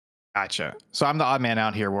 Gotcha. So I'm the odd man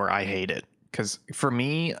out here where I hate it, because for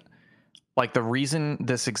me, Like the reason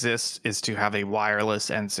this exists is to have a wireless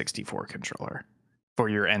N64 controller for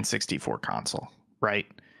your N64 console, right?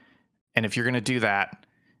 And if you're going to do that,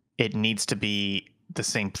 it needs to be the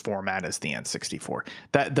same format as the N64.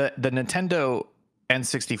 That the Nintendo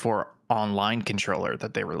N64 online controller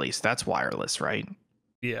that they released, that's wireless, right?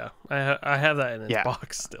 Yeah, I have that in its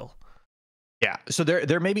box still. Yeah, so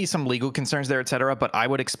there may be some legal concerns there, etc., but I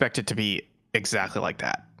would expect it to be exactly like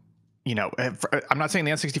that. You know, I'm not saying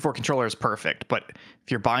the N64 controller is perfect, but if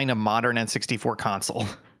you're buying a modern N64 console,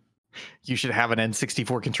 you should have an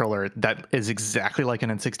N64 controller that is exactly like an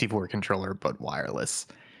N64 controller, but wireless.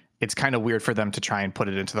 It's kind of weird for them to try and put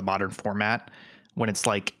it into the modern format when it's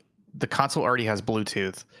like the console already has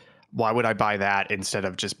Bluetooth. Why would I buy that instead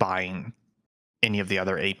of just buying any of the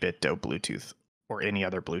other 8-bit DO Bluetooth or any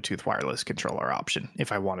other Bluetooth wireless controller option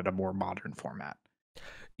if I wanted a more modern format?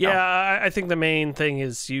 Yeah, I think the main thing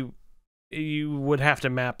is you would have to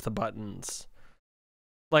map the buttons.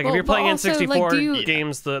 Like if you're playing N64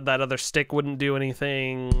 games, that other stick wouldn't do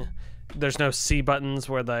anything. There's no C buttons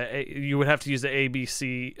where you would have to use the A, B,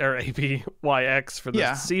 C or A, B, Y, X for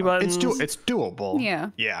the C buttons. It's doable.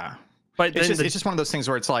 Yeah. But it's just one of those things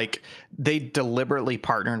where it's like they deliberately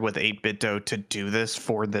partnered with 8-bit DO to do this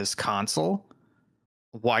for this console.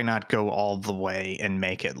 Why not go all the way and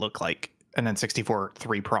make it look like an N64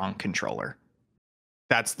 3-prong controller?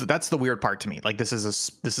 That's the weird part to me. Like this is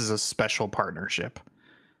a special partnership.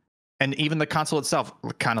 And even the console itself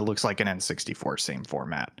kind of looks like an N64 same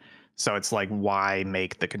format. So it's like, why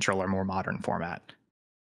make the controller more modern format?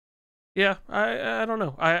 Yeah, I don't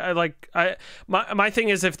know. My thing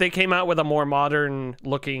is, if they came out with a more modern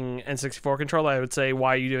looking N64 controller, I would say,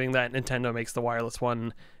 why are you doing that? Nintendo makes the wireless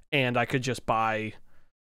one, and I could just buy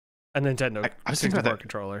a Nintendo 64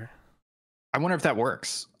 controller. I wonder if that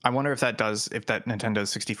works. I wonder if that Nintendo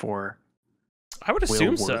 64 I would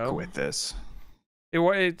assume will work so. with this.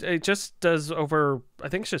 It just does over, I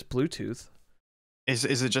think it's just Bluetooth. Is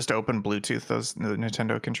it just open Bluetooth, the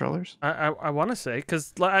Nintendo controllers? I want to say,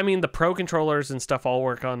 because I mean the Pro controllers and stuff all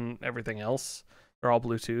work on everything else. They're all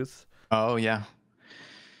Bluetooth. Oh yeah,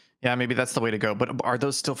 maybe that's the way to go. But are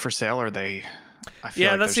those still for sale? Or are they? I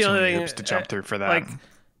feel like that's the only thing to jump through for that.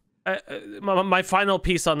 My final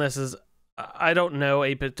piece on this is I don't know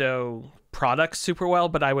 8-bit DO products super well,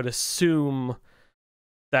 but I would assume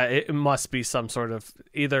that it must be some sort of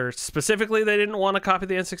either specifically they didn't want to copy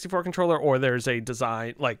the N64 controller, or there's a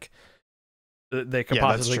design like they could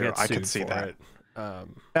possibly get sued. I could see that. It.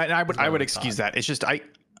 And I would excuse that. It's just I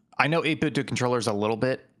know 8-bit DO controllers a little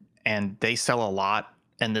bit, and they sell a lot,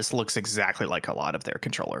 and this looks exactly like a lot of their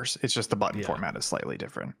controllers. It's just the button format is slightly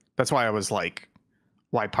different. That's why I was like,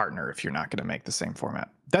 why partner if you're not going to make the same format?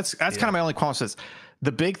 That's kind of my only qualm. Is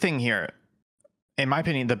the big thing here, in my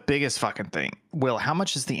opinion, the biggest fucking thing. Will, how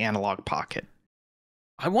much is the analog pocket?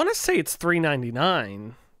 I want to say it's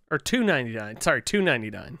 $399 or $299. Sorry,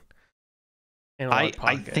 $299.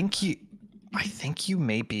 I think you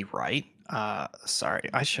may be right. Sorry,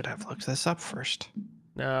 I should have looked this up first.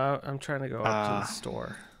 No, I'm trying to go up to the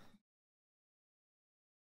store.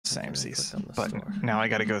 Same season, but now I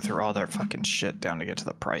got to go through all their fucking shit down to get to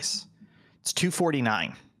the price. It's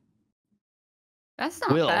 $249. That's not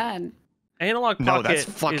bad. Analog pocket. No, that's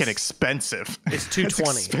fucking expensive. It's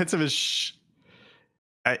 $220. Expensive as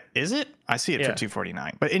is it? I see it for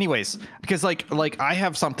 $249. But anyways, because like I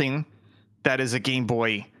have something that is a Game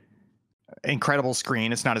Boy incredible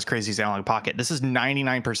screen. It's not as crazy as Analog Pocket. This is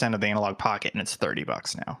 99% of the Analog Pocket, and it's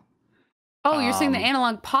 $30 now. Oh, you're saying the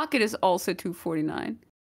Analog Pocket is also $249?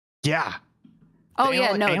 Yeah.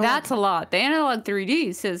 That's a lot. The Analog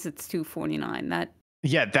 3D says it's $249.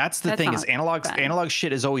 That's the thing is analog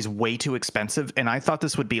shit is always way too expensive, and I thought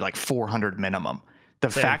this would be like $400 minimum.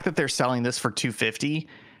 The fact that they're selling this for $250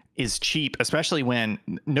 is cheap, especially when,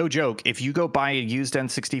 no joke, if you go buy a used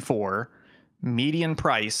N64 median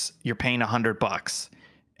price, you're paying $100,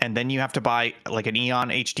 and then you have to buy like an Eon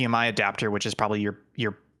HDMI adapter, which is probably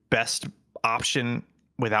your best option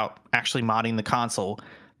without actually modding the console.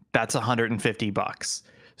 That's $150.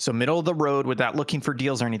 So middle of the road without looking for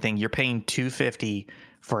deals or anything, you're paying $250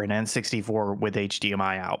 for an N64 with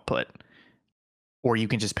HDMI output. Or you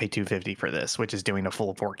can just pay $250 for this, which is doing a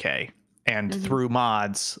full 4K. And through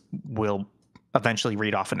mods, will eventually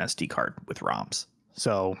read off an SD card with ROMs.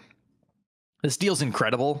 So this deal's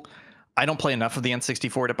incredible. I don't play enough of the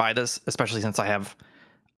N64 to buy this, especially since I have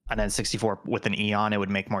an N64 with an Eon. It would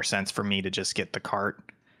make more sense for me to just get the cart.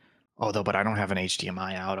 But I don't have an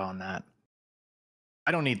HDMI out on that.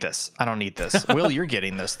 I don't need this. I don't need this. Will, you're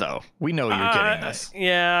getting this though. We know you're getting this.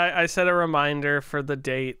 Yeah, I set a reminder for the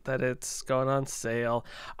date that it's going on sale.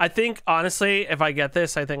 I think honestly, if I get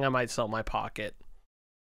this, I think I might sell my Pocket.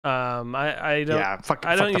 I don't. Yeah,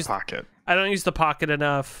 I don't use the Pocket. I don't use the Pocket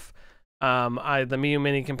enough. The Miu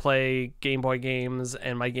Mini can play Game Boy games,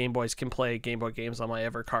 and my Game Boys can play Game Boy games on my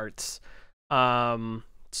Evercarts.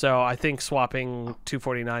 So I think swapping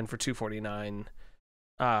 $249 for $249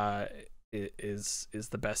 is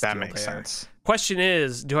the best that deal makes there. Sense. Question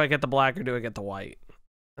is, do I get the black or do I get the white?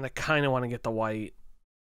 And I kind of want to get the white,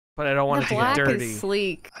 but I don't want it to get dirty. The black is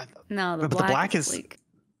sleek. No, the black is sleek.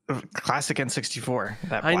 Classic N64.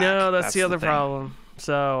 That I know, that's the other problem.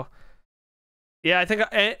 So yeah, I think,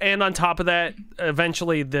 and on top of that,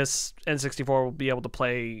 eventually this N64 will be able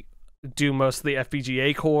to do most of the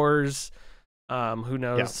FPGA cores. Who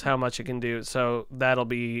knows how much it can do? So that'll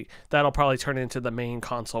probably turn into the main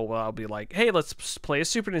console where I'll be like, hey, let's play a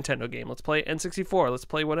Super Nintendo game. Let's play N64. Let's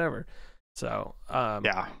play whatever. So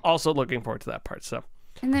also looking forward to that part. So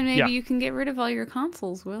and then maybe you can get rid of all your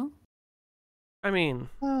consoles, Will. I mean,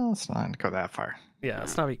 well, let's not go that far. Yeah,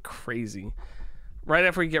 let's not be crazy. Right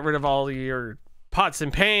after you get rid of all your pots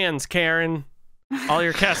and pans, Karen, all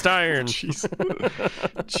your cast iron. Jesus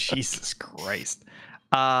Christ.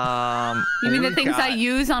 You mean the things I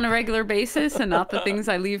use on a regular basis and not the things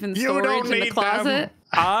I leave in storage in the closet? Them.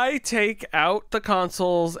 I take out the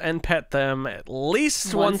consoles and pet them at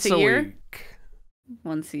least once a week.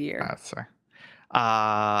 Once a year. That's fair.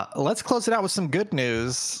 Let's close it out with some good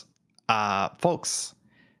news. Folks,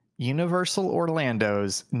 Universal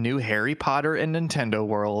Orlando's new Harry Potter and Nintendo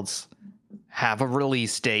Worlds have a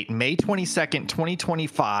release date, May 22nd,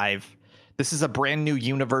 2025. This is a brand new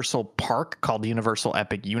Universal park called Universal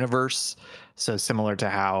Epic Universe. So similar to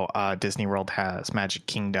how Disney World has Magic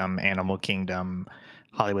Kingdom, Animal Kingdom,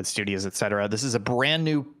 Hollywood Studios, etc. This is a brand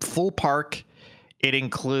new full park. It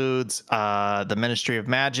includes the Ministry of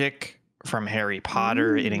Magic from Harry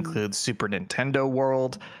Potter. It includes Super Nintendo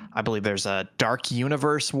World. I believe there's a Dark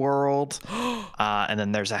Universe World. And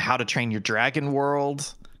then there's a How to Train Your Dragon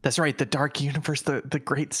World. That's right, the Dark Universe, the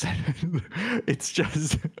Great Set. It's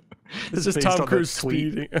just... This is Tom Cruise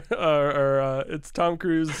speeding, it's Tom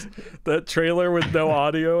Cruise, that trailer with no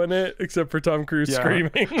audio in it, except for Tom Cruise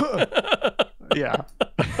screaming. Yeah.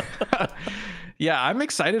 Yeah, I'm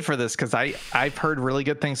excited for this because I've heard really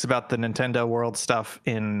good things about the Nintendo World stuff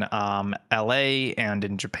in LA and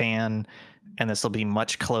in Japan, and this will be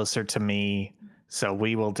much closer to me. So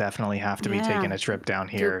we will definitely have to be taking a trip down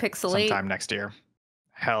here sometime next year.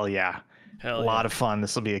 Hell yeah. A lot of fun.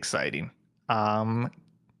 This will be exciting.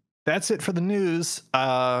 That's it for the news.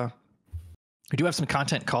 We do have some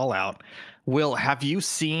content call out. Will, have you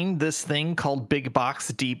seen this thing called Big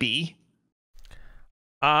Box DB?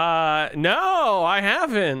 No, I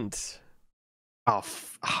haven't. Oh,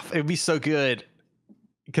 it'd be so good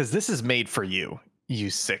because this is made for you, you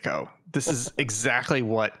sicko. This is exactly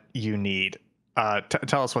what you need.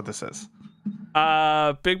 Tell us what this is.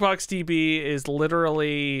 Big Box DB is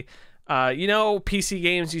literally... PC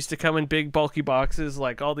games used to come in big bulky boxes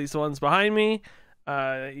like all these ones behind me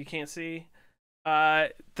you can't see.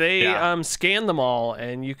 They scan them all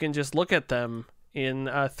and you can just look at them in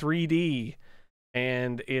 3D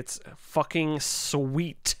and it's fucking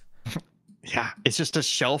sweet. Yeah, it's just a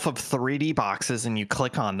shelf of 3D boxes and you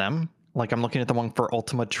click on them. Like I'm looking at the one for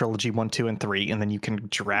Ultima Trilogy 1, 2, and 3, and then you can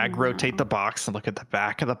drag rotate the box and look at the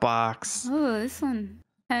back of the box. Oh, this one.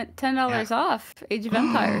 $10 off. Age of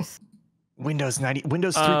Empires. Windows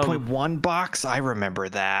 3.1 box. I remember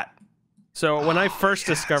that. So when I first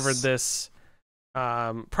discovered this,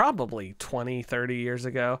 probably 20, 30 years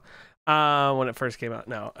ago, when it first came out.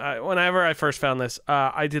 No, whenever I first found this,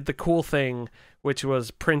 I did the cool thing, which was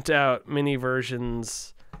print out mini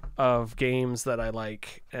versions of games that I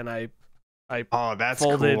like, and I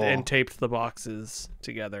folded and taped the boxes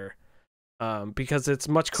together, because it's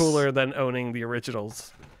much cooler than owning the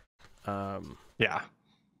originals.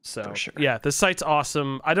 So sure. Yeah, this site's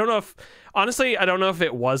awesome. I don't know if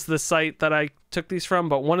it was this site that I took these from,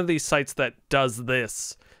 but one of these sites that does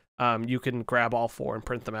this, you can grab all four and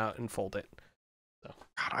print them out and fold it. So.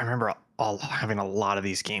 God, I remember having a lot of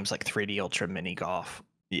these games like 3D Ultra Mini Golf.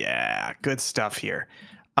 Yeah, good stuff here.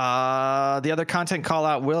 The other content call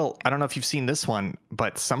out, Will, I don't know if you've seen this one,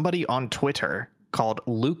 but somebody on Twitter called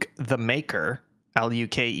Luke the Maker,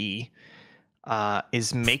 Luke,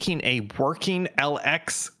 is making a working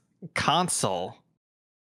LX console.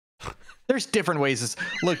 There's different ways.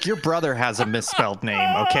 Look, your brother has a misspelled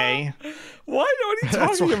name, okay? What are you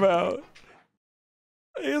talking about?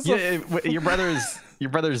 Your brother's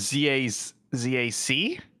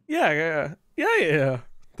ZAC? Yeah. Yeah.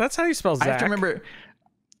 That's how you spell Zach. I have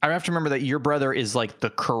to remember that your brother is like the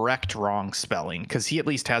correct wrong spelling, because he at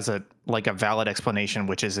least has a valid explanation,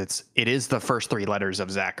 which is it is the first 3 letters of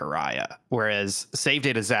Zachariah, whereas save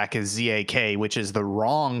data Zach is ZAK, which is the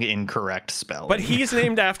wrong incorrect spelling. But he's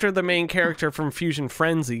named after the main character from Fusion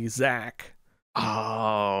Frenzy, Zach.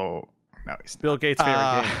 Oh, no, he's Bill Gates'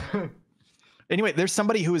 favorite game. Anyway, there's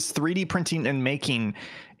somebody who is 3D printing and making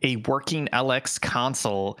a working LX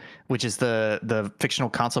console, which is the fictional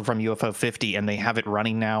console from UFO 50, and they have it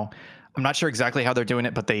running now. I'm not sure exactly how they're doing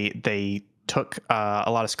it, but they took a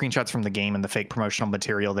lot of screenshots from the game and the fake promotional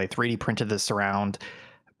material. They 3D printed this around,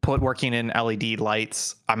 put working in LED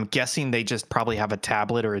lights. I'm guessing they just probably have a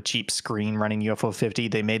tablet or a cheap screen running UFO 50.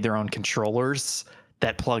 They made their own controllers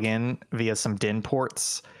that plug in via some DIN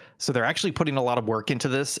ports. So they're actually putting a lot of work into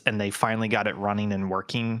this, and they finally got it running and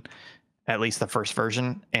working, at least the first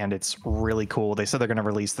version, and it's really cool. They said they're going to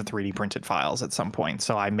release the 3D printed files at some point.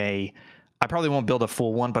 So I probably won't build a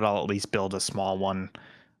full one, but I'll at least build a small one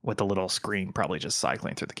with a little screen, probably just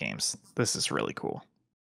cycling through the games. This is really cool.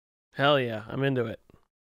 Hell yeah, I'm into it.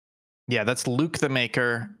 Yeah, that's Luke the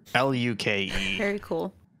Maker, Luke. Very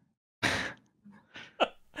cool.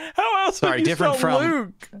 How else would you different spell from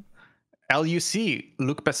Luke? Luc,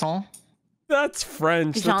 Luc Besson. That's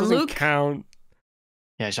French. That doesn't count.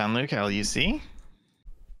 Yeah, Jean-Luc, Luc.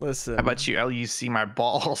 Listen. How about you, Luc, my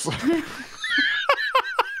balls?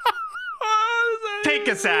 Take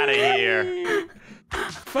us out of here.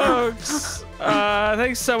 Folks,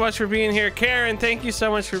 thanks so much for being here. Karen, thank you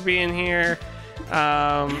so much for being here.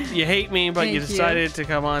 You hate me, but you decided to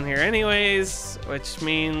come on here anyways, which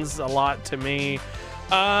means a lot to me.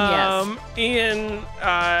 Yes. Ian,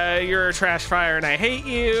 you're a trash fire and I hate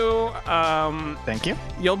you. Thank you.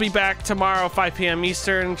 You'll be back tomorrow, 5 p.m.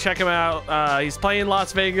 Eastern. Check him out. He's playing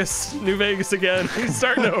Las Vegas, New Vegas again. He's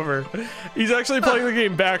starting over. He's actually playing the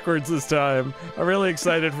game backwards this time. I'm really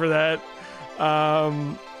excited for that.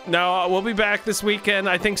 No, we'll be back this weekend.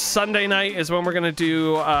 I think Sunday night is when we're going to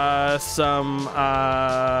do some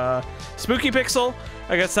Spooky Pixel.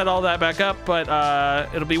 I gotta set all that back up, but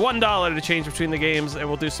it'll be $1 to change between the games, and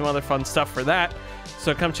we'll do some other fun stuff for that.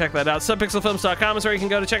 So come check that out. Subpixelfilms.com is where you can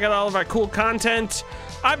go to check out all of our cool content.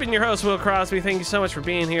 I've been your host, Will Crosby. Thank you so much for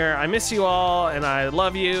being here. I miss you all, and I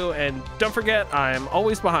love you. And don't forget, I'm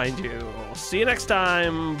always behind you. See you next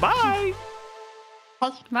time. Bye.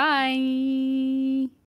 Bye.